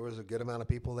 there was a good amount of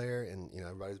people there, and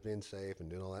everybody's being safe and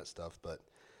doing all that stuff. But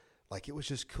like, it was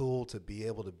just cool to be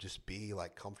able to just be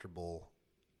like comfortable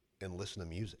and listen to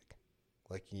music.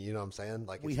 Like, you know what I'm saying?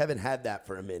 Like, we haven't had that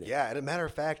for a minute. Yeah, and a matter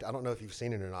of fact, I don't know if you've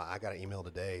seen it or not. I got an email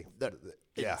today.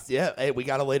 Yeah. Hey, we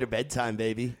got a later bedtime,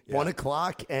 baby. Yeah. 1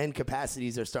 o'clock, and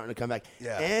capacities are starting to come back.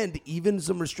 Yeah. And even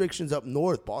some restrictions up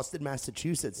north, Boston,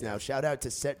 Massachusetts now. Shout out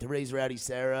to Set to Raise Rowdy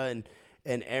Sarah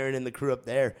and Aaron and the crew up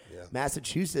there. Yeah.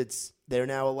 Massachusetts, they're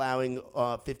now allowing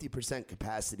 50%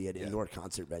 capacity at indoor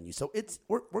concert venues. So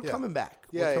we're coming back.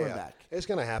 We're coming back. It's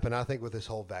going to happen. I think with this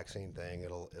whole vaccine thing,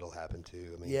 it'll happen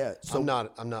too. I mean, so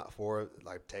I'm not for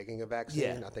like taking a vaccine.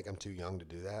 Yeah. I think I'm too young to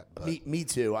do that. But me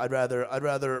too. I'd rather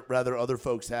other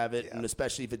folks have it, and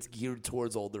especially if it's geared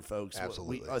towards older folks.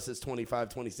 Absolutely. Us as 25,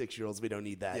 26-year-olds, we don't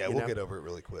need that. Yeah, we'll get over it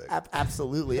really quick.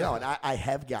 Absolutely. No, and I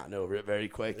have gotten over it very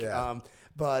quick. Yeah.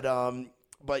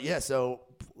 But yeah, so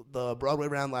the Broadway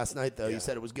round last night, though, you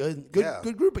said it was good.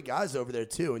 Good group of guys over there,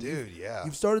 too. And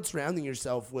you've started surrounding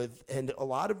yourself with, and a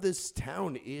lot of this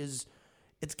town is,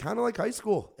 it's kind of like high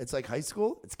school. It's like high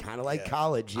school. It's kind of like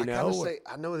college, you know?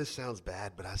 I know this sounds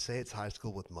bad, but I say it's high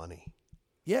school with money.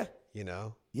 Yeah.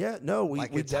 Yeah, no.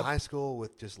 It's high school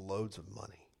with just loads of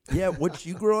money. Yeah, which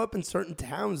you grow up in certain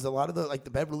towns, a lot of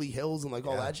the Beverly Hills and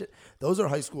all that shit, those are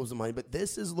high schools of money. But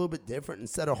this is a little bit different.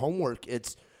 Instead of homework,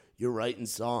 it's you're writing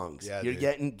songs. Yeah, you're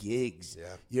getting gigs.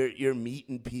 Yeah. You're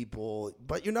meeting people,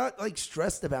 but you're not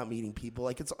stressed about meeting people.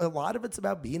 Like it's a lot of it's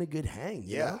about being a good hang.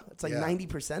 You know? It's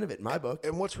 90% of it in my book.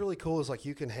 And what's really cool is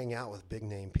you can hang out with big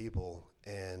name people,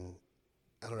 and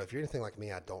I don't know if you're anything like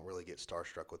me. I don't really get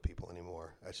starstruck with people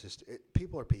anymore. It's just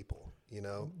people are people, and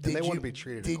they want to be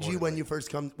treated. Did you when you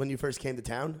first came to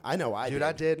town? I know I did. Dude,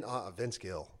 I did. Vince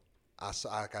Gill.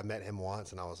 I met him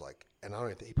once, and I was like, and I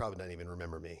don't even, he probably doesn't even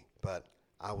remember me, but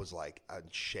I was like, I'm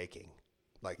shaking,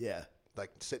 like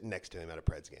sitting next to him at a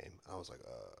Preds game. I was like,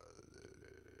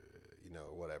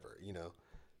 whatever,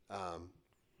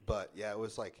 But yeah, it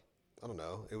was like, I don't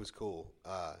know, it was cool.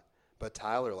 But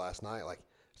Tyler last night,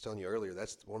 telling you earlier,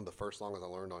 that's one of the first songs I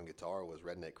learned on guitar was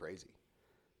Redneck Crazy.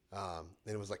 And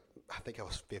it was like, I think I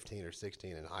was 15 or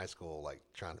 16 in high school, like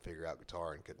trying to figure out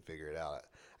guitar and couldn't figure it out.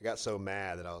 I got so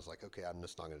mad that I was like, okay, I'm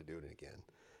just not going to do it again.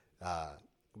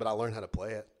 But I learned how to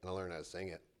play it and I learned how to sing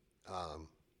it.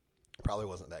 Probably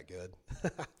wasn't that good,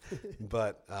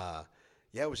 but,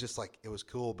 yeah, it was just like, it was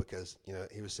cool because, you know,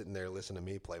 he was sitting there listening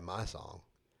to me play my song.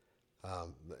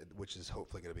 Which is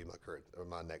hopefully going to be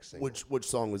my next single. Which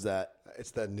song was that?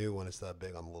 It's that new one. It's the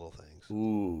Big on the Little Things.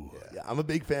 Ooh, yeah. I'm a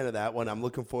big fan of that one. I'm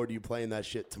looking forward to you playing that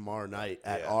shit tomorrow night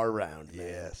at our round.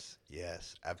 Man.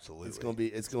 Yes, absolutely. It's gonna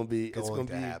be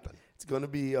happen. It's gonna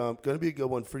be a good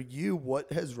one for you.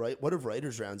 What have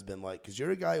writers' rounds been like? Because you're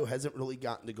a guy who hasn't really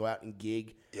gotten to go out and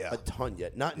gig a ton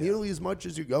yet. Not nearly as much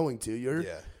as you're going to.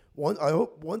 I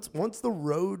hope once the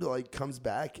road like comes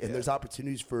back and there's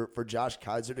opportunities for Josh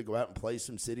Kiser to go out and play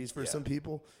some cities for some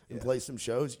people and play some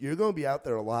shows, you're going to be out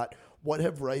there a lot.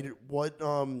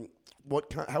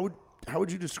 How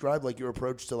would you describe like your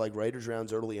approach to like writers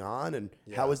rounds early on, and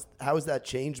how has that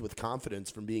changed with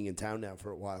confidence from being in town now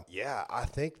for a while? Yeah, I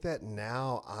think that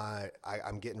now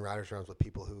I'm getting writers rounds with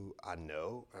people who I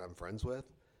know and I'm friends with.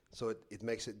 So it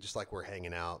makes it just like we're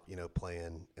hanging out, you know,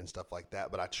 playing and stuff like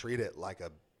that. But I treat it like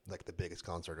the biggest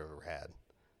concert I've ever had.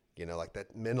 You know, like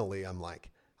that mentally, I'm like,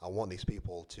 I want these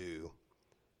people to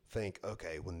think,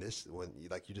 okay, when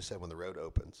like you just said, when the road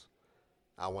opens,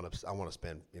 I want to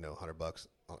spend, you know, $100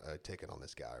 a ticket on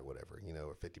this guy or whatever, you know,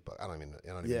 or $50. I don't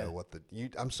even know what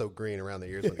I'm so green around the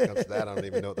ears when it comes to that. I don't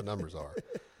even know what the numbers are.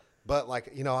 But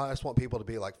like, you know, I just want people to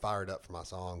be like fired up for my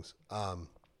songs.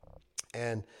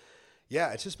 And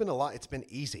yeah, it's just been a lot. It's been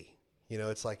easy. You know,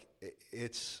 it's like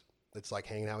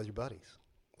hanging out with your buddies.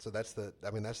 So that's the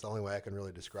only way I can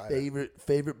really describe it.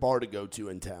 Favorite bar to go to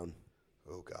in town?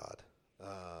 Oh God,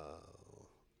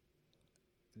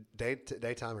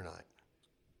 daytime or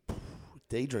night?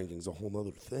 Day drinking's a whole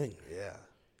nother thing. Yeah.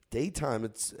 Daytime,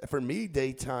 it's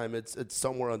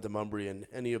somewhere on Demumbrian,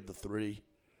 any of the three.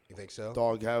 You think so?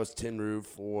 Doghouse, Tin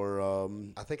Roof, or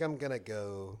I think I'm gonna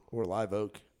go Live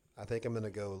Oak. I think I'm gonna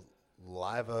go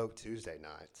Live Oak Tuesday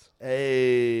nights.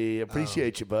 Hey,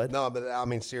 appreciate you, bud. No, but I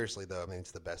mean seriously though, I mean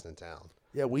it's the best in town.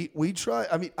 Yeah, we try.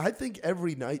 I mean, I think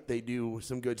every night they do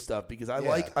some good stuff because I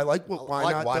like what Why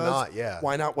Not does.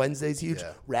 Why Not Wednesday's huge.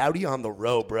 Yeah. Rowdy on the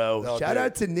Road, bro. Oh, Shout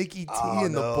out to Nikki T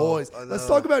and the boys. Let's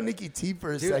talk about Nikki T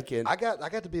for a second. I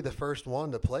got to be the first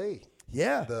one to play.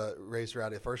 Yeah,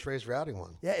 the first Raised Rowdy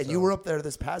one. Yeah, and you were up there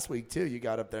this past week too. You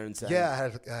got up there and sang. Yeah, I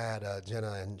had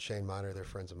Jenna and Shane Miner, they're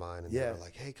friends of mine, and they were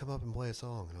like, "Hey, come up and play a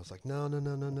song." And I was like, "No."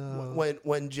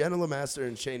 When Jenna LeMaster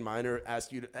and Shane Miner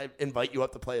ask you to invite you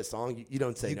up to play a song, you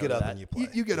don't say you no get to up that. and you play.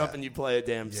 You get up and you play a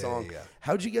damn song. Yeah.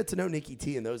 How'd you get to know Nikki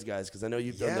T and those guys? Because I know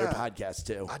you've done their podcast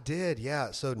too. I did.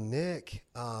 Yeah. So Nick.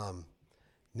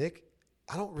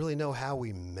 I don't really know how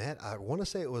we met. I want to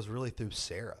say it was really through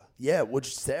Sarah. Yeah,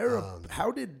 which Sarah,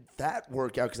 how did that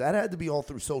work out? Because that had to be all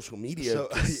through social media. So,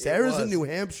 Sarah's in New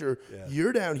Hampshire. Yeah.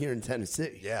 You're down here in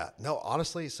Tennessee. Yeah. No,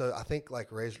 honestly, so I think like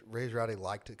Raised Rowdy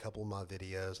liked a couple of my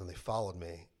videos and they followed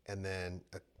me. And then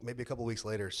maybe a couple of weeks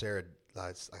later, Sarah,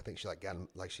 I think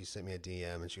she sent me a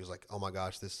DM and she was like, "Oh my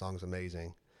gosh, this song's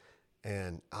amazing."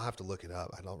 And I'll have to look it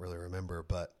up. I don't really remember,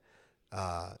 but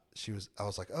I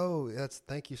was like, "Oh,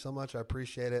 thank you so much. I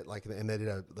appreciate it." Like, and they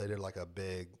did like a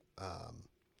big,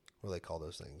 what do they call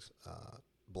those things?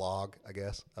 Blog, I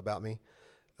guess, about me,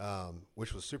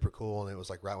 which was super cool. And it was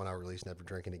like right when I released Never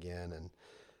Drinking Again.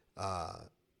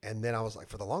 And then I was like,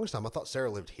 for the longest time, I thought Sarah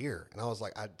lived here. And I was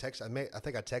like, I think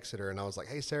I texted her and I was like,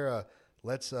 "Hey, Sarah,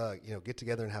 let's, get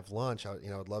together and have lunch.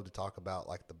 I'd love to talk about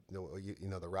like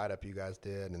the write up you guys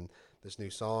did and this new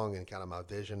song and kind of my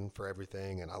vision for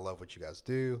everything. And I love what you guys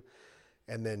do."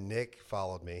 And then Nick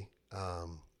followed me.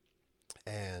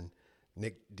 And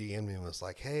Nick DM'd me and was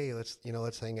like, "Hey, let's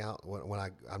hang out when I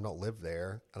don't live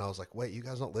there." And I was like, "Wait, you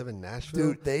guys don't live in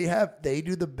Nashville?" Dude, they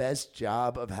do the best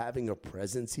job of having a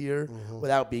presence here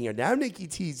without being here. Now Nikki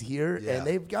T's here, and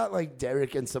they've got like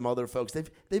Derek and some other folks.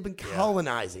 They've been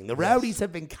colonizing. The Rowdies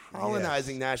have been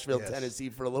colonizing Nashville, Tennessee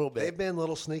for a little bit. They've been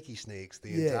little sneaky sneaks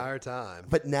the entire time.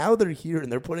 But now they're here and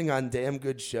they're putting on damn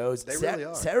good shows. They really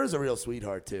are. Sarah's a real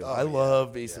sweetheart too. I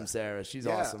love me some Sarah. She's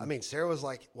awesome. I mean, Sarah was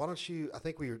like, "Why don't you?" I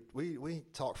think we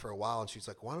talked for a while, and she's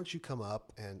like, "Why don't you come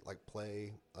up and like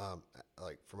play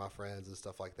like for my friends and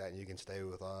stuff like that, and you can stay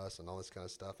with us and all this kind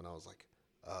of stuff." And I was like,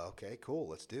 "Okay, cool,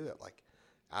 let's do it." Like,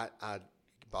 I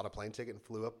bought a plane ticket and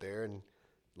flew up there and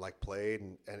like played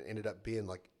and ended up being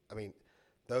like, I mean,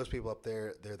 those people up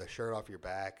there, they're the shirt off your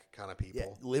back kind of people.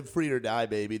 Yeah, live free or die,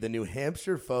 baby. The New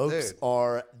Hampshire folks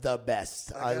are the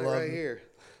best. I love it right here.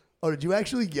 Oh, did you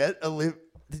actually get a live?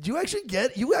 Did you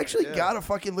actually got a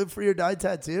fucking live free or die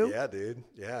tattoo? Yeah, dude.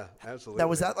 Yeah, absolutely. Now,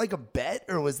 was that like a bet,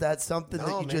 or was that something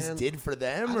that you just man. did for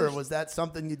them, or was that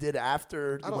something you did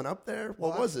after you went up there?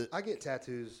 What was it? I get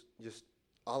tattoos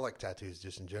I like tattoos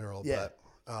just in general, Yeah.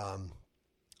 but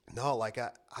no, like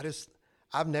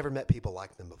I've never met people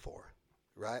like them before,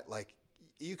 right? Like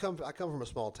I come from a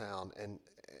small town, and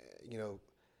you know,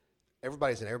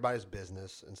 everybody's in everybody's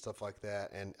business and stuff like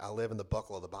that, and I live in the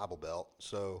buckle of the Bible Belt,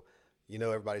 so you know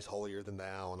everybody's holier than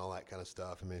thou and all that kind of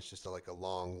stuff. I mean, it's just like a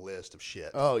long list of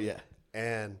shit. Oh yeah.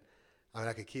 And I mean,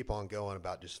 I could keep on going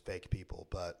about just fake people,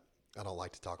 but I don't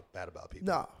like to talk bad about people.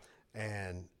 No.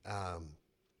 And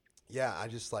yeah, I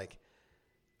just like,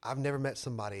 I've never met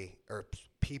somebody or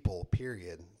people,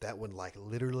 period, that would like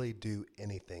literally do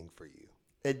anything for you.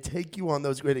 And take you on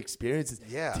those great experiences.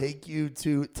 Yeah. Take you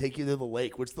to the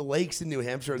lake, which the lakes in New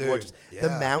Hampshire are Dude, gorgeous. yeah.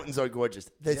 The mountains are gorgeous.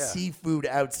 The Yeah. seafood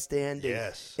outstanding.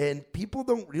 Yes. And people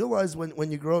don't realize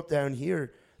when you grow up down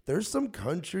here, there's some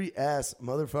country ass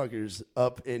motherfuckers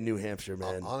up in New Hampshire,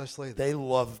 man. Honestly, they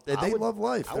love life.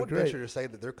 I They're would great. venture to say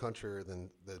that they're countryer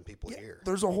than people here.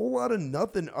 There's a whole lot of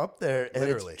nothing up there, and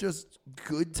Literally. it's just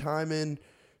good timing.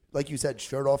 Like you said,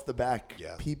 shirt off the back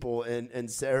Yeah. people, and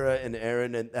Sarah and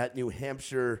Aaron and that New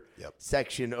Hampshire Yep.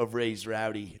 section of Raised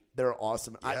Rowdy, they're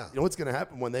awesome. Yeah. You know what's going to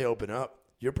happen when they open up?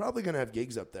 You're probably going to have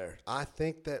gigs up there. I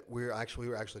think that we were actually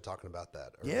talking about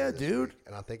that. Yeah, this dude. week,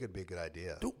 and I think it'd be a good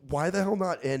idea. Dude, why the hell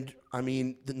not? And I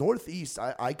mean, the Northeast.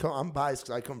 I'm biased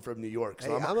because I come from New York.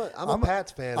 So Hey, I'm a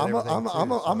Pats fan. I'm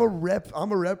a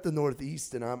rep the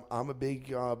Northeast, and I'm a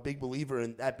big believer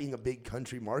in that being a big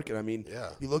country market. I mean,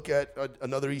 Yeah. you look at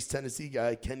another East Tennessee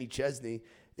guy, Kenny Chesney.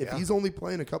 If Yeah. he's only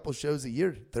playing a couple shows a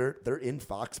year, they're in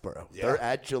Foxborough. Yeah. They're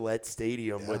at Gillette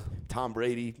Stadium with Tom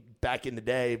Brady back in the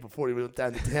day before he went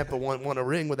down to Tampa, won a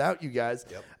ring without you guys.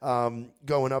 Yep.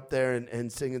 Going up there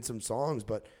and singing some songs,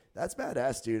 but. That's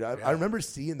badass, dude. I remember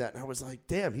seeing that, and I was like,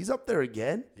 damn, he's up there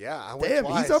again? Yeah, I went Damn,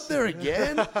 twice. he's up there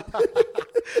again?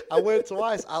 I went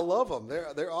twice. I love them.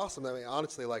 They're awesome. I mean,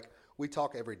 honestly, like we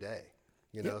talk every day.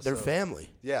 You know, They're family.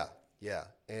 Yeah,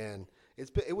 and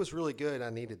it was really good. I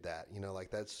needed that. You know, like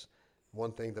that's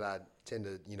one thing that I tend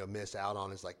to miss out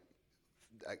on is like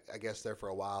I guess there for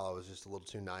a while I was just a little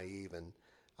too naive, and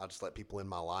I'll just let people in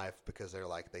my life because they're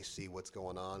like they see what's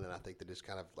going on, and I think they just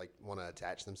kind of like want to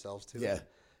attach themselves to it.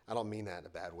 I don't mean that in a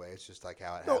bad way. It's just like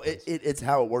how it happens. No, it's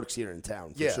how it works here in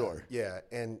town, for sure. Yeah,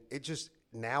 and it just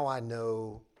now I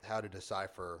know how to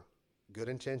decipher good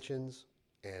intentions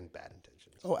and bad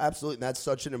intentions. Oh, absolutely. And that's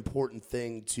such an important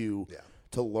thing to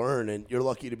learn, and you're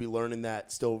lucky to be learning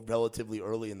that still relatively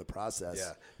early in the process.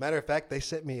 Yeah. Matter of fact, they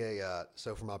sent me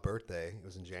so for my birthday, it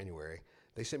was in January,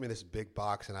 they sent me this big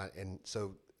box, and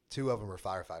so two of them are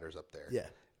firefighters up there. Yeah.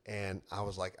 And I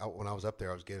was like, when I was up there,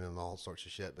 I was giving them all sorts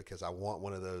of shit because I want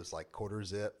one of those like quarter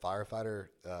zip firefighter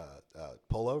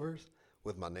pullovers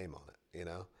with my name on it,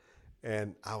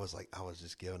 And I was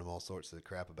just giving them all sorts of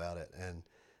crap about it, and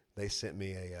they sent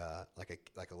me a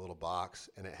little box,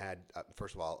 and it had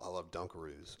first of all, I love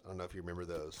Dunkaroos. I don't know if you remember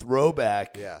those.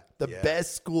 Throwback. Yeah. The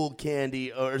best school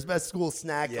candy or best school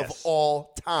snack of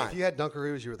all time. If you had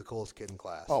Dunkaroos, you were the coolest kid in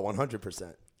class. Oh,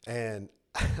 100%. And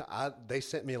they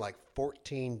sent me like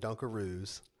 14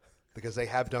 Dunkaroos because they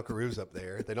have Dunkaroos up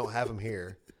there. They don't have them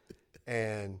here.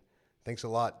 And thanks a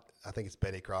lot. I think it's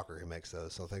Betty Crocker who makes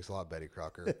those. So thanks a lot, Betty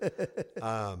Crocker.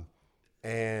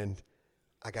 And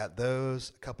I got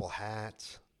those, a couple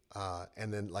hats,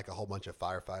 and then like a whole bunch of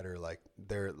firefighter, like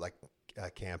they're like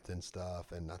Campton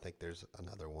stuff. And I think there's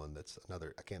another one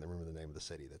I can't remember the name of the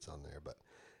city that's on there, but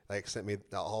they sent me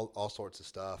all sorts of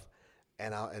stuff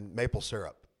and maple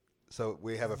syrup. So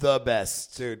we have the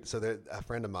best, dude. So a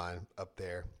friend of mine up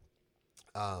there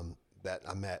that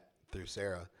I met through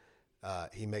Sarah.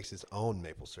 He makes his own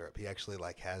maple syrup. He actually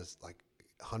has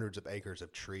hundreds of acres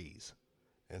of trees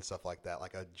and stuff like that,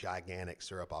 like a gigantic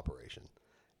syrup operation.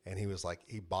 And he was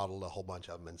he bottled a whole bunch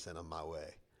of them and sent them my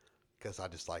way because I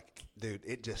just dude,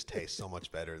 it just tastes so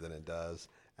much better than it does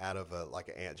out of an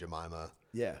Aunt Jemima.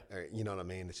 Yeah, you know what I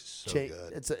mean. It's just so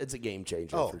good. It's a game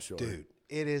changer for sure, dude.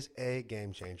 It is a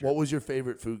game changer. What was your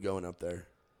favorite food going up there?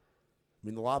 I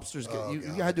mean, the lobster's good.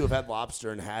 You had to have had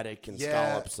lobster and haddock and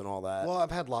scallops and all that. Well,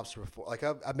 I've had lobster before.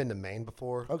 I've been to Maine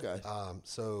before. Okay.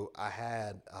 So I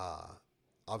had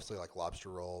obviously lobster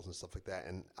rolls and stuff like that,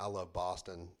 and I love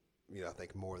Boston. I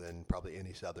think more than probably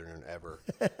any Southerner ever.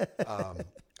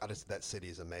 That city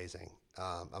is amazing.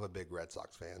 I'm a big Red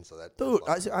Sox fan, so that. Dude,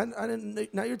 I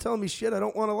didn't. Now you're telling me shit. I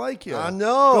don't want to like you. I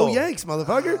know. Go Yanks,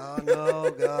 motherfucker. I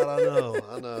know. God,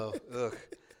 I know. Ugh.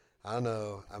 I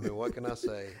know. I mean, what can I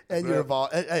say? And you're a Vol.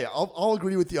 Hey, I'll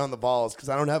agree with you on the Vols because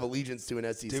I don't have allegiance to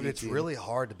an SEC Dude, it's team. really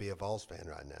hard to be a Vols fan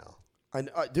right now.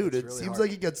 Dude, it really seems hard.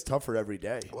 like it gets tougher every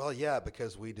day. Well, yeah,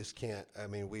 because we just can't. I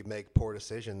mean, we make poor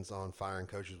decisions on firing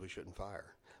coaches we shouldn't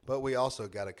fire. But we also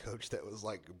got a coach that was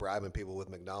like bribing people with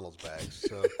McDonald's bags.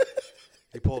 So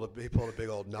he pulled a big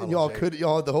old. And y'all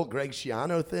had the whole Greg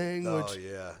Schiano thing. Oh which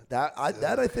yeah, that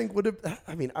I think would have.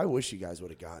 I mean, I wish you guys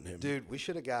would have gotten him. dude. We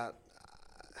should have got.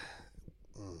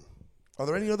 Are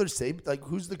there any other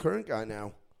who's the current guy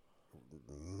now?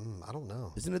 I don't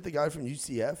know. Isn't it the guy from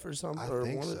UCF or something? I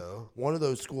think so. One of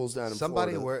those schools down in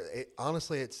Somebody Florida.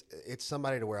 honestly, it's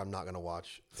somebody to where I'm not going to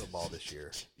watch football this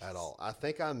year at all. I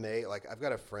think I may I've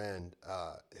got a friend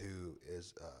who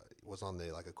was on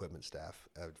the equipment staff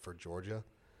for Georgia,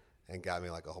 and got me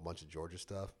a whole bunch of Georgia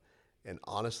stuff. And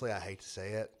honestly, I hate to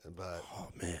say it, but Oh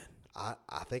man.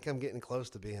 I think I'm getting close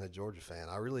to being a Georgia fan.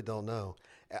 I really don't know.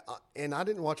 And I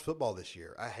didn't watch football this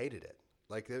year. I hated it.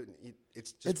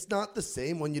 It's not the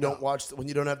same when you don't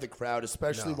have the crowd,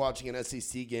 especially watching an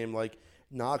SEC game like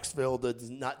Knoxville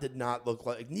did not look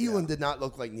like Neyland did not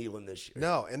look like Neyland this year.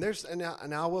 No,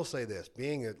 and I will say this,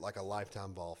 being a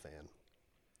lifetime Vol fan,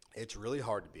 it's really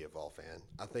hard to be a Vol fan.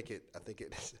 I think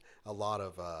it's a lot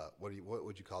of what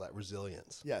would you call that,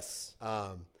 resilience. Yes.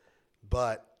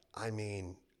 But I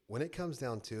mean, when it comes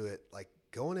down to it,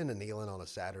 going into Neyland on a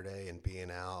Saturday and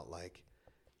being out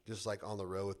just on the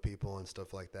road with people and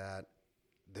stuff like that,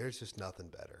 there's just nothing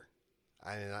better.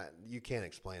 I mean, you can't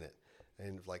explain it.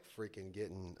 And freaking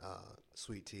getting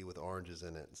sweet tea with oranges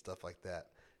in it and stuff like that.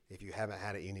 If you haven't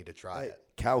had it, you need to try it.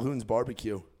 Calhoun's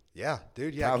barbecue. Yeah,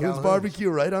 dude. Yeah, Calhoun's barbecue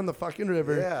right on the fucking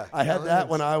river. Yeah, I had that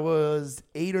when I was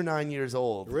 8 or 9 years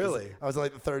old. Really? I was in the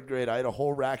third grade. I had a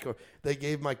whole rack of. They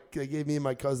gave me and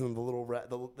my cousin the little rack.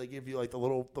 They give you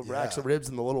the racks of ribs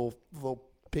and the little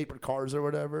paper cars or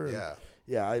whatever. Yeah.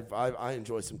 Yeah, I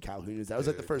enjoy some Calhoun's. That was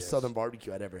the first Southern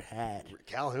barbecue I'd ever had.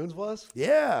 Calhoun's was?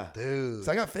 Yeah. Dude.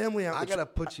 So I got family out. I got to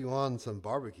put you on some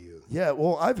barbecue. Yeah,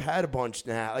 well, I've had a bunch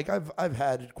now. I've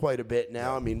had quite a bit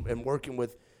now. Yeah. I mean, and working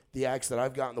with the acts that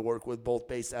I've gotten to work with, both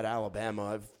based at Alabama,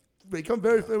 I've become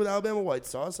very familiar with Alabama white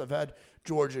sauce. I've had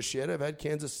Georgia shit. I've had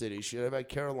Kansas City shit. I've had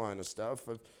Carolina stuff.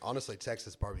 Honestly,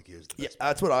 Texas barbecue is the best. Yeah,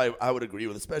 that's what I would agree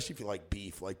with, especially if you like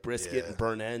beef, like brisket and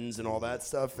burnt ends and all that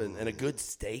stuff, and a good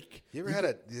steak. You ever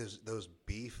had those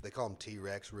beef? They call them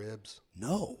T-Rex ribs.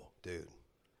 No, dude,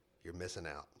 you're missing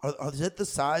out. Is it the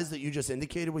size that you just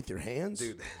indicated with your hands?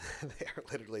 Dude, they are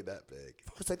literally that big.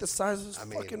 It's like the size of this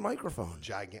fucking microphone.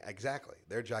 Exactly.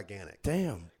 They're gigantic.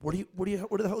 Damn. Where the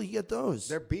hell do you get those?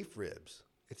 They're beef ribs.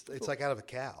 It's out of a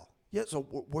cow. Yeah, so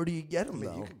where do you get them,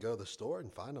 though? You could go to the store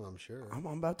and find them, I'm sure. I'm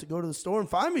about to go to the store and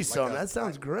find me some. That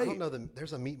sounds great. I don't know.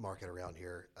 There's a meat market around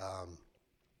here.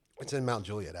 It's in Mount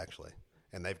Juliet, actually,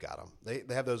 and they've got them.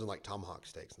 They have those in tomahawk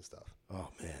steaks and stuff. Oh,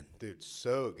 man. Dude,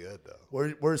 so good, though.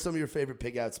 Where are some of your favorite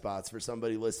pig-out spots for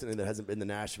somebody listening that hasn't been to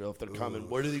Nashville? If they're coming,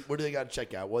 where do they got to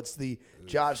check out? What's the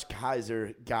Josh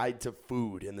Kiser Guide to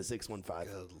Food in the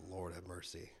 615? Good Lord have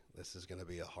mercy. This is going to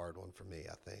be a hard one for me,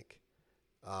 I think.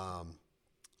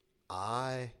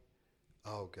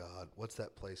 Oh God, what's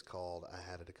that place called? I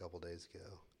had it a couple days ago.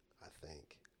 I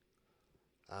think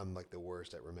I'm the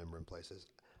worst at remembering places.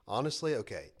 Honestly,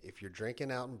 okay, if you're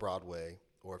drinking out in Broadway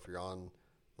or if you're on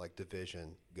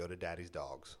Division, go to Daddy's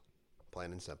Dogs.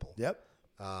 Plain and simple. Yep.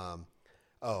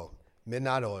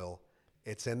 Midnight Oil.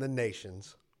 It's in the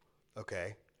Nations.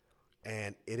 Okay,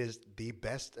 and it is the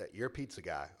best. You're a pizza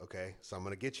guy. Okay, so I'm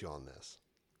going to get you on this.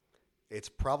 It's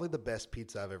probably the best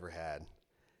pizza I've ever had.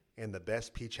 And the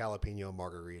best peach jalapeno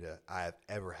margarita I have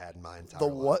ever had in my entire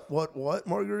life. What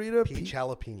margarita? Peach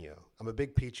jalapeno. I'm a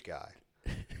big peach guy.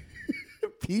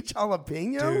 Peach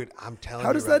jalapeno? Dude, I'm telling you.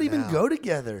 How does that even go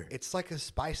together? It's like a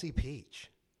spicy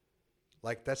peach.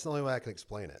 That's the only way I can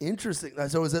explain it. Interesting.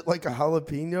 So is it like a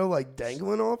jalapeno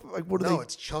dangling off?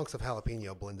 It's chunks of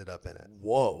jalapeno blended up in it.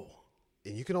 Whoa.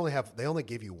 And you can they only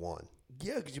give you one.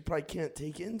 Yeah, because you probably can't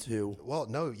take in two. Well,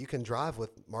 no, you can drive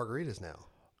with margaritas now.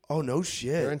 Oh, no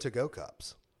shit. They're in to-go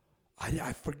cups.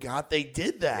 I forgot they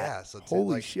did that. Yeah, so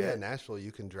holy shit. Yeah, in Nashville,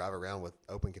 you can drive around with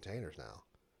open containers now.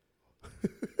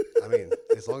 I mean,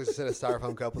 as long as it's in a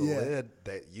styrofoam cup with a lid,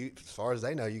 as far as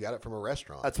they know, you got it from a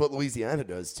restaurant. That's what Louisiana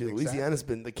does too.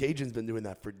 Exactly. The Cajuns been doing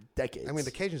that for decades. I mean,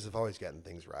 the Cajuns have always gotten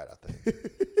things right, I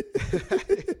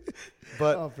think.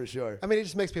 But for sure. I mean, it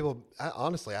just makes people.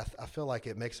 Honestly, I feel like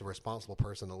it makes a responsible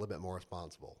person a little bit more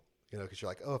responsible. Because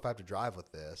you're like, if I have to drive with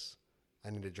this, I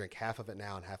need to drink half of it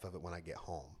now and half of it when I get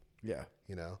home. Yeah.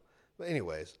 But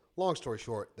anyways, long story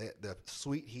short, the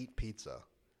Sweet Heat Pizza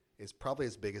is probably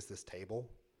as big as this table,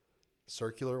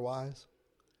 circular wise,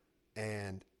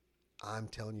 and I'm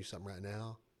telling you something right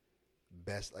now.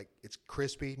 Best, like, it's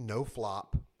crispy, no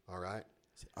flop. All right.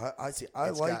 I see. I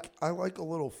like a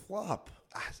little flop.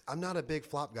 I'm not a big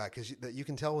flop guy because you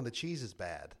can tell when the cheese is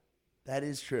bad. That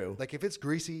is true. Like if it's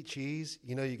greasy cheese,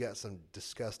 you got some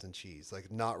disgusting cheese,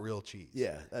 like not real cheese.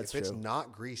 Yeah, that's true. If it's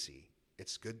not greasy,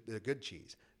 it's good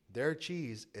cheese. Their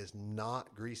cheese is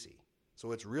not greasy.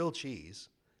 So it's real cheese,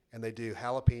 and they do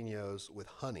jalapenos with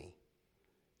honey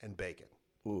and bacon.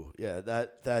 Ooh, yeah,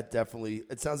 that definitely.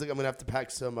 It sounds like I'm gonna have to pack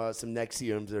some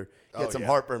Nexiums or get some yeah.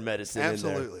 heartburn medicine.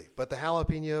 Absolutely, but the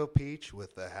jalapeno peach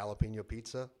with the jalapeno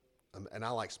pizza, and I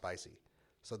like spicy,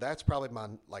 so that's probably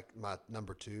my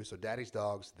number 2. So Daddy's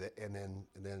Dogs, and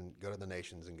then go to the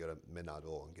Nations and go to Midnight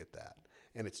Oil and get that,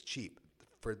 and it's cheap.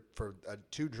 For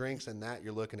 2 drinks and that,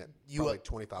 you're looking at probably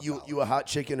 $25. You a hot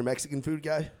chicken or Mexican food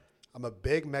guy? I'm a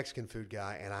big Mexican food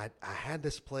guy, and I had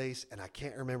this place, and I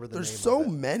can't remember the name. There's so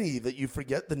many that you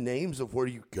forget the names of where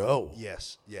you go.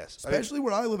 Yes. Especially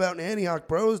where I live out in Antioch,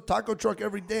 bro. Taco truck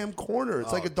every damn corner.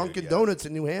 It's like a Dunkin' Donuts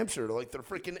in New Hampshire. Like they're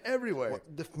freaking everywhere.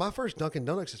 Well, my first Dunkin'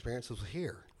 Donuts experience was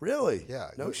here. Really?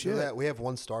 Yeah. No shit. We have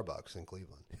one Starbucks in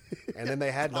Cleveland, and then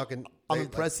they had Dunkin'. I'm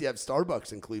impressed you have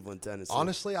Starbucks in Cleveland, Tennessee.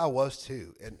 Honestly, I was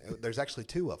too, and there's actually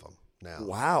 2 of them now.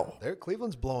 Wow.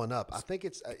 Cleveland's blowing up. I think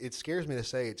it scares me to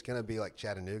say it's going to be like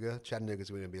Chattanooga. Chattanooga's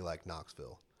going to be like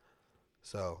Knoxville.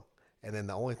 So, and then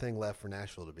the only thing left for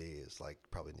Nashville to be is like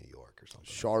probably New York or something.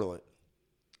 Charlotte.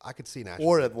 I could see Nashville.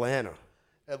 Or Atlanta.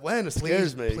 Atlanta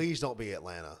scares me. Please don't be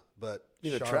Atlanta. But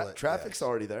Charlotte, traffic's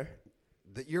already there.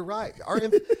 You're right. Our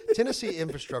Tennessee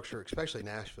infrastructure, especially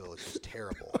Nashville, is just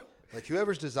terrible. Like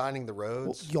whoever's designing the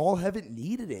roads. Well, y'all haven't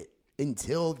needed it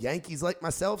until Yankees like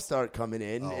myself start coming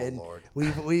in. Lord.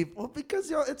 Because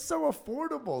y'all, it's so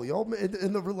affordable. Y'all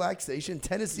in the relaxation.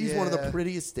 Tennessee's one of the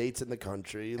prettiest states in the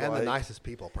country. And the nicest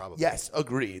people, probably. Yes,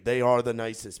 agreed. They are the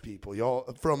nicest people.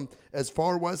 Y'all, from as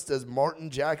far west as Martin,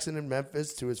 Jackson, and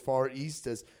Memphis to as far east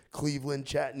as Cleveland,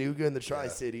 Chattanooga, and the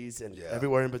Tri-Cities, and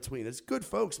everywhere in between. It's good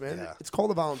folks, man. Yeah. It's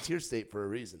called a volunteer state for a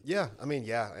reason. Yeah, I mean,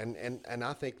 yeah. And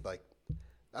I think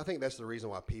that's the reason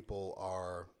why people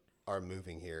are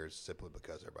moving here is simply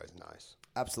because everybody's nice.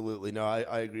 Absolutely. No,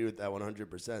 I agree with that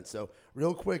 100%. So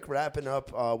real quick, wrapping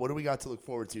up, what do we got to look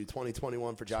forward to?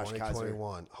 2021 for Josh Kiser.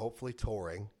 2021, hopefully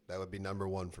touring. That would be number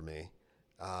 1 for me.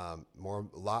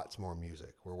 Lots more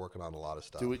music. We're working on a lot of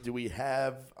stuff. Do we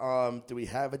have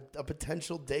a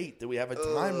potential date? Do we have a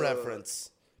time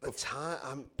reference?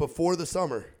 Before the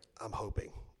summer. I'm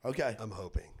hoping. Okay. I'm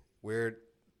hoping.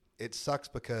 It sucks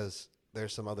because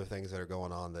there's some other things that are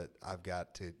going on that I've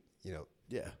got to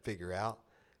figure out,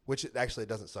 which actually it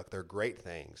doesn't suck. They're great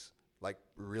things, like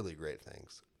really great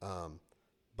things.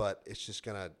 But it's just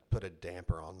going to put a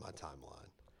damper on my timeline.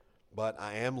 But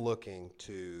I am looking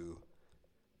to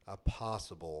a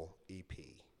possible EP.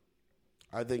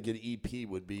 I think an EP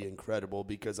would be incredible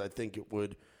because I think it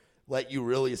would let you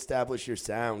really establish your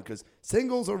sound because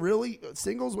singles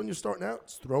when you're starting out,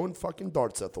 it's throwing fucking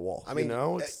darts at the wall. I mean,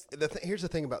 here's the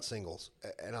thing about singles,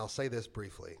 and I'll say this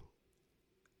briefly.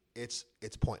 It's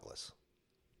pointless,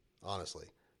 honestly,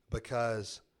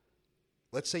 because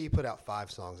let's say you put out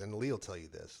 5 songs, and Lee will tell you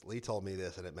this. Lee told me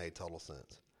this, and it made total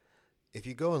sense. If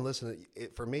you go and listen to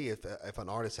it, for me, if an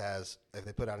artist if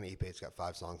they put out an EP, it's got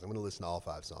 5 songs, I'm going to listen to all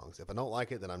 5 songs. If I don't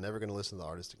like it, then I'm never going to listen to the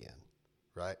artist again,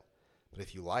 right? But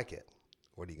if you like it,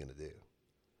 what are you going to do?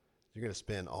 You're going to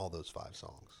spin all those 5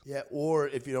 songs. Yeah, or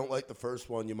if you don't like the first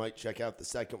one, you might check out the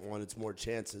second one. It's more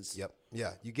chances. Yep.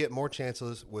 Yeah, you get more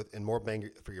chances and more bang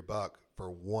for your buck for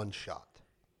 1 shot.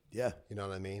 Yeah. You know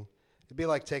what I mean? It'd be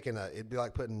like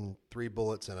putting 3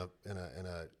 bullets in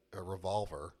a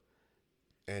revolver,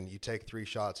 and you take 3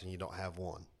 shots and you don't have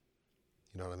 1.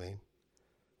 You know what I mean?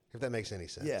 If that makes any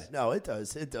sense. Yeah, no, it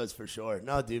does. It does for sure.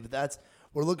 No, dude, but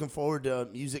we're looking forward to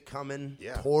music coming,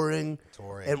 touring,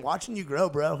 and watching you grow,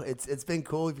 bro. It's been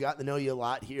cool. We've gotten to know you a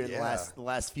lot here in the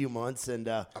last few months, and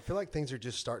I feel like things are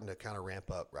just starting to kind of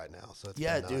ramp up right now. So it's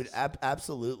nice. Dude,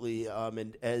 absolutely.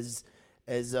 And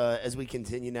as we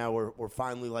continue now, we're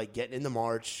finally like getting into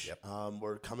March. Yep.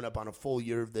 We're coming up on a full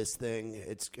year of this thing.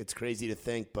 It's crazy to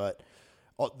think, but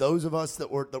those of us that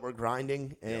were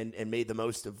grinding and made the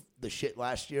most of the shit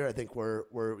last year, I think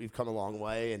we've come a long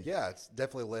way. And yeah, it's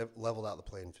definitely leveled out the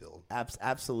playing field.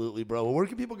 Absolutely, bro. Well, where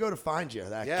can people go to find you?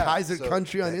 Kiser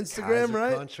Country on Instagram, Kiser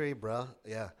right? Country, bro.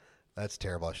 Yeah. That's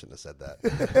terrible. I shouldn't have said that.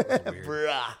 That was weird.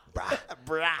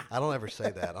 Brah. I don't ever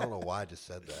say that. I don't know why I just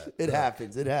said that. It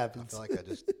happens. I feel like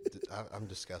I'm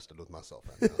disgusted with myself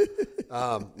right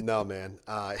now. No, man.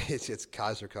 It's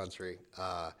Kiser Country.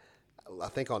 I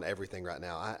think on everything right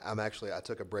now. I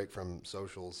took a break from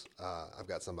socials. I've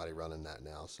got somebody running that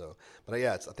now. So, but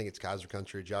yeah, I think it's Kiser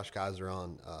Country, Josh Kiser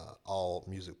on all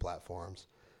music platforms.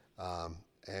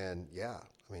 And yeah,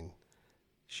 I mean,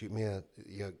 give me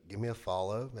a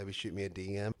follow, maybe shoot me a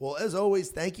DM. Well, as always,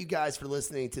 thank you guys for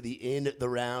listening to the In the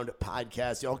Round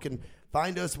podcast. Y'all can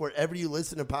find us wherever you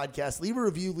listen to podcasts. Leave a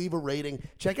review, leave a rating.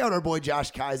 Check out our boy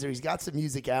Josh Kiser. He's got some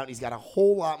music out. He's got a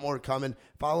whole lot more coming.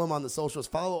 Follow him on the socials.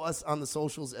 Follow us on the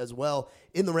socials as well.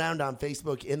 In the Round on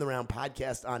Facebook, In the Round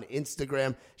podcast on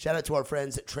Instagram. Shout out to our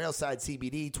friends at Trailside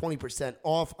CBD, 20%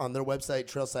 off on their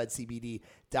website,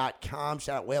 trailsidecbd.com.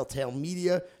 Shout out Whale Tail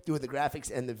Media, doing the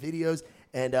graphics and the videos.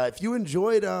 And if you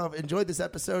enjoyed this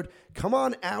episode, come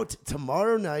on out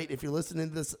tomorrow night. If you're listening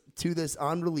to this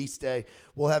on release day,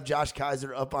 we'll have Josh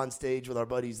Kiser up on stage with our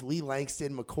buddies Lee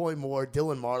Langston, McCoy Moore,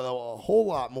 Dylan Marlowe, a whole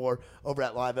lot more over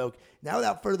at Live Oak. Now,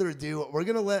 without further ado, we're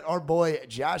going to let our boy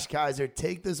Josh Kiser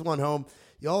take this one home.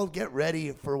 Y'all get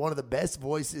ready for one of the best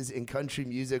voices in country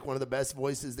music, one of the best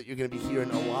voices that you're going to be hearing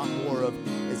a lot more of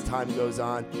as time goes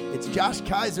on. It's Josh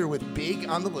Kiser with Big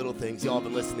on the Little Things. Y'all have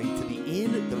been listening to the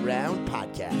In the Round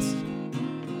podcast.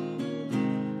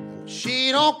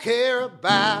 She don't care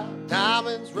about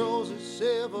diamonds, roses,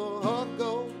 silver, or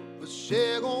gold, but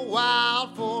she'll go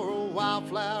wild for a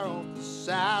wildflower on the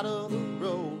side of the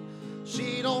road.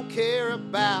 She don't care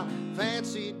about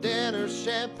fancy dinners,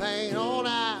 champagne on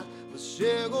ice, but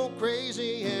she'll go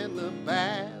crazy in the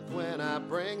bath when I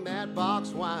bring that box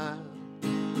wine.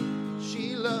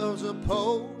 She loves a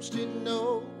Post-it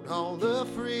note on the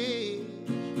fridge.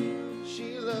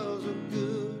 She loves a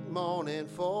good morning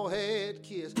forehead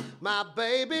kiss. My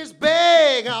baby's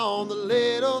big on the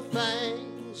little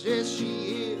things. Yes,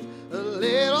 she is. A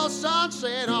little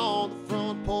sunset on the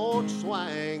front porch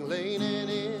swing, leaning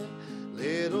in.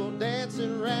 Little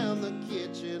dancing around the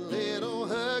kitchen, little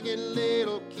hugging,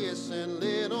 little kissing,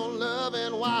 little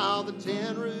loving while the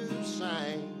tin roof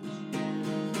sings.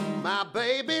 My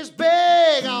baby's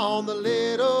big on the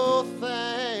little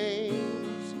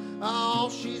things. Oh,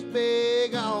 she's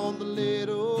big on the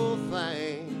little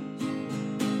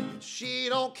things. She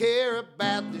don't care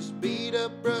about this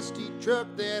beat-up, rusty truck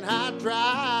that I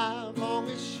drive, long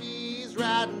as she's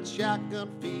riding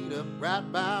shotgun feet up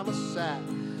right by my side.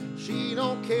 She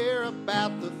don't care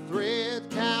about the thread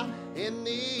count in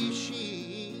these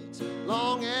sheets,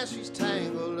 long as she's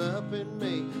tangled up in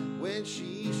me when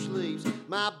she sleeps.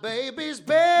 My baby's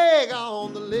big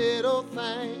on the little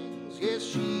things. Yes,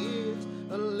 she is.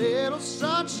 A little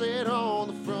sunset on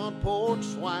the front porch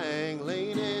swing,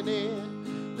 leaning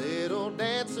in. Little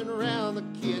dancing around the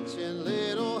kitchen,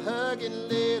 little hugging,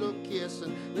 little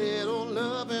kissing, little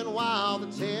loving while the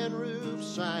tin roof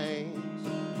sings.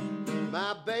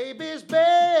 My baby's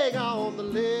big on the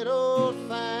little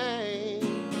things.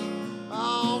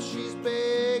 Oh, she's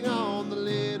big on the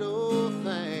little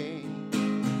things.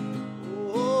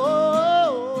 Oh,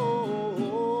 oh,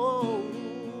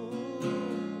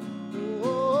 oh,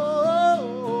 oh,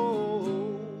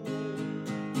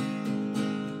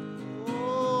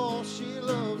 oh, she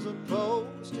loves a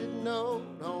Post-it note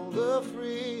on the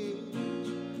fridge.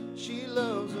 She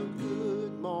loves a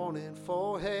good morning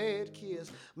forehead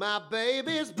kiss. My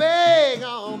baby's big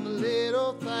on the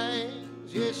little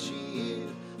things. Yes, she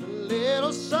is. A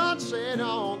little sunset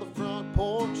on the front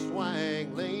porch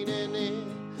swing, leaning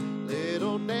in.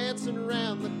 Little dancing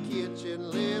around the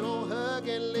kitchen, little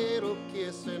hugging, little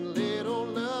kissing, little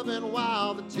loving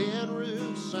while the tin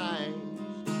roof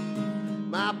sings.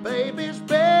 My baby's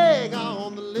big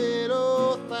on the